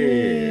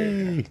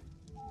 Yeah.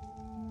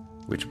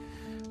 Which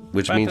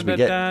means we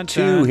get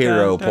 2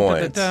 hero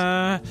points.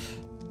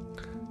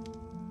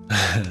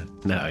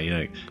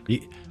 No,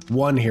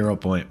 1 hero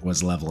point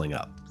was leveling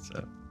up.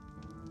 So,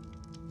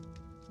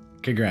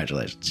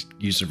 congratulations,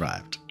 you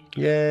survived.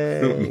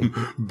 Yay!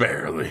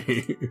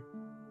 Barely.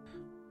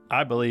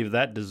 I believe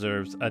that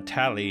deserves a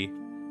tally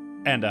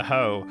and a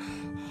hoe.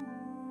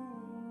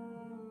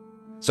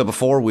 So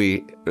before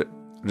we,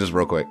 just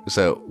real quick,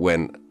 so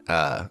when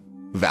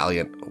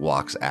Valiant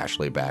walks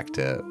Ashley back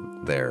to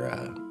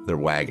their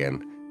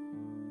wagon,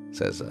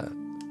 says,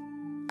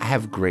 I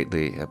have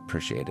greatly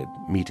appreciated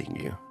meeting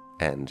you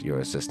and your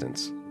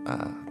assistance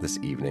this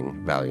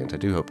evening, Valiant. I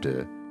do hope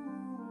to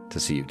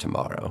see you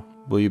tomorrow.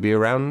 Will you be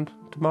around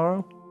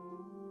tomorrow?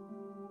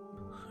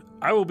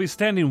 I will be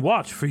standing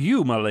watch for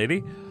you, my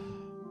lady.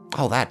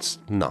 Oh, that's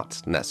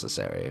not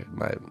necessary,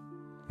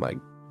 my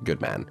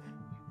good man.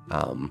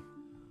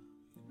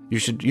 You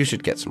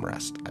should get some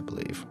rest, I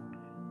believe.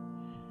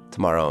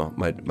 Tomorrow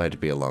might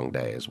be a long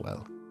day as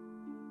well.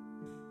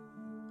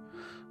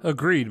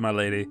 Agreed, my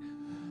lady.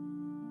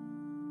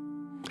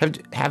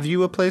 Have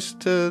you a place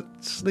to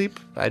sleep?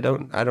 I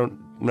don't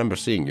remember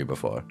seeing you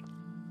before.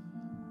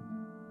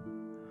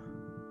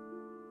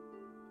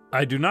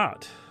 I do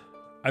not.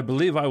 I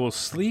believe I will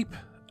sleep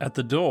at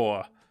the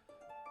door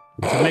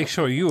to make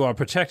sure you are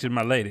protected,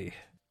 my lady.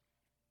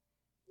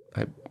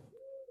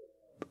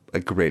 I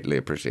greatly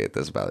appreciate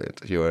this,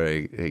 Valiant. You are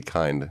a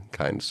kind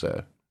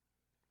sir.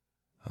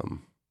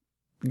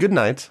 Good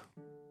night.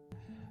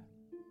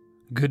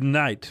 Good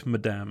night,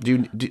 madame.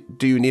 Do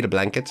you need a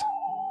blanket?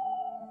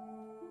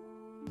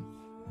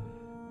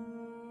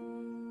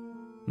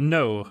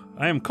 No,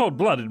 I am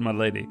cold-blooded, my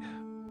lady.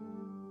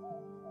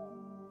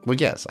 Well,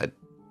 yes. I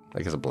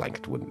guess a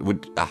blanket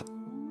would.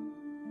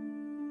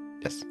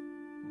 Yes.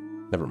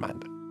 Never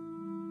mind.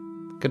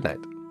 Good night.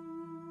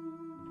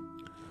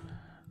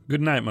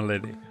 Good night, my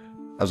lady.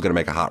 I was gonna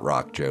make a hot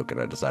rock joke, and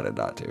I decided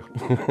not to.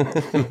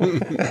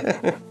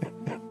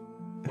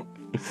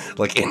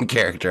 Like in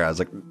character, I was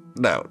like,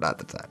 no, not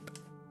the time.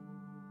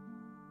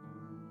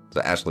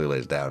 So Ashley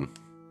lays down,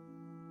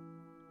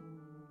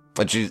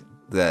 but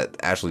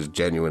Ashley's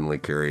genuinely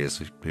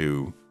curious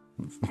who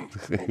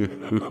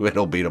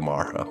it'll be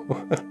tomorrow.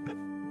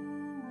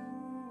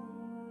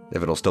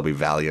 If it'll still be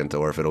Valiant,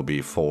 or if it'll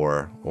be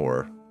 4,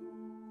 or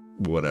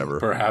whatever.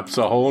 Perhaps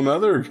a whole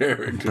nother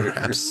character.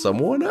 Perhaps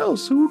someone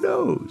else. Who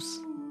knows?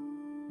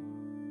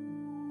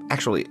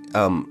 Actually,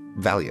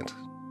 Valiant,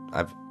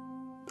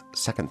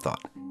 second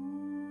thought.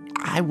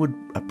 I would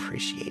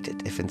appreciate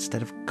it if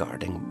instead of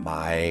guarding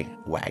my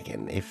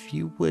wagon, if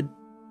you would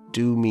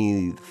do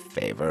me the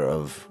favor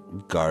of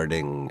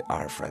guarding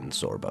our friend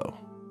Sorbo.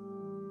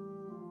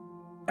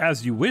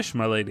 As you wish,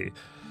 my lady.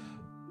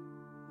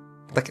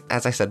 Like,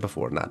 as I said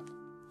before, not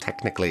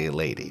technically a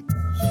lady.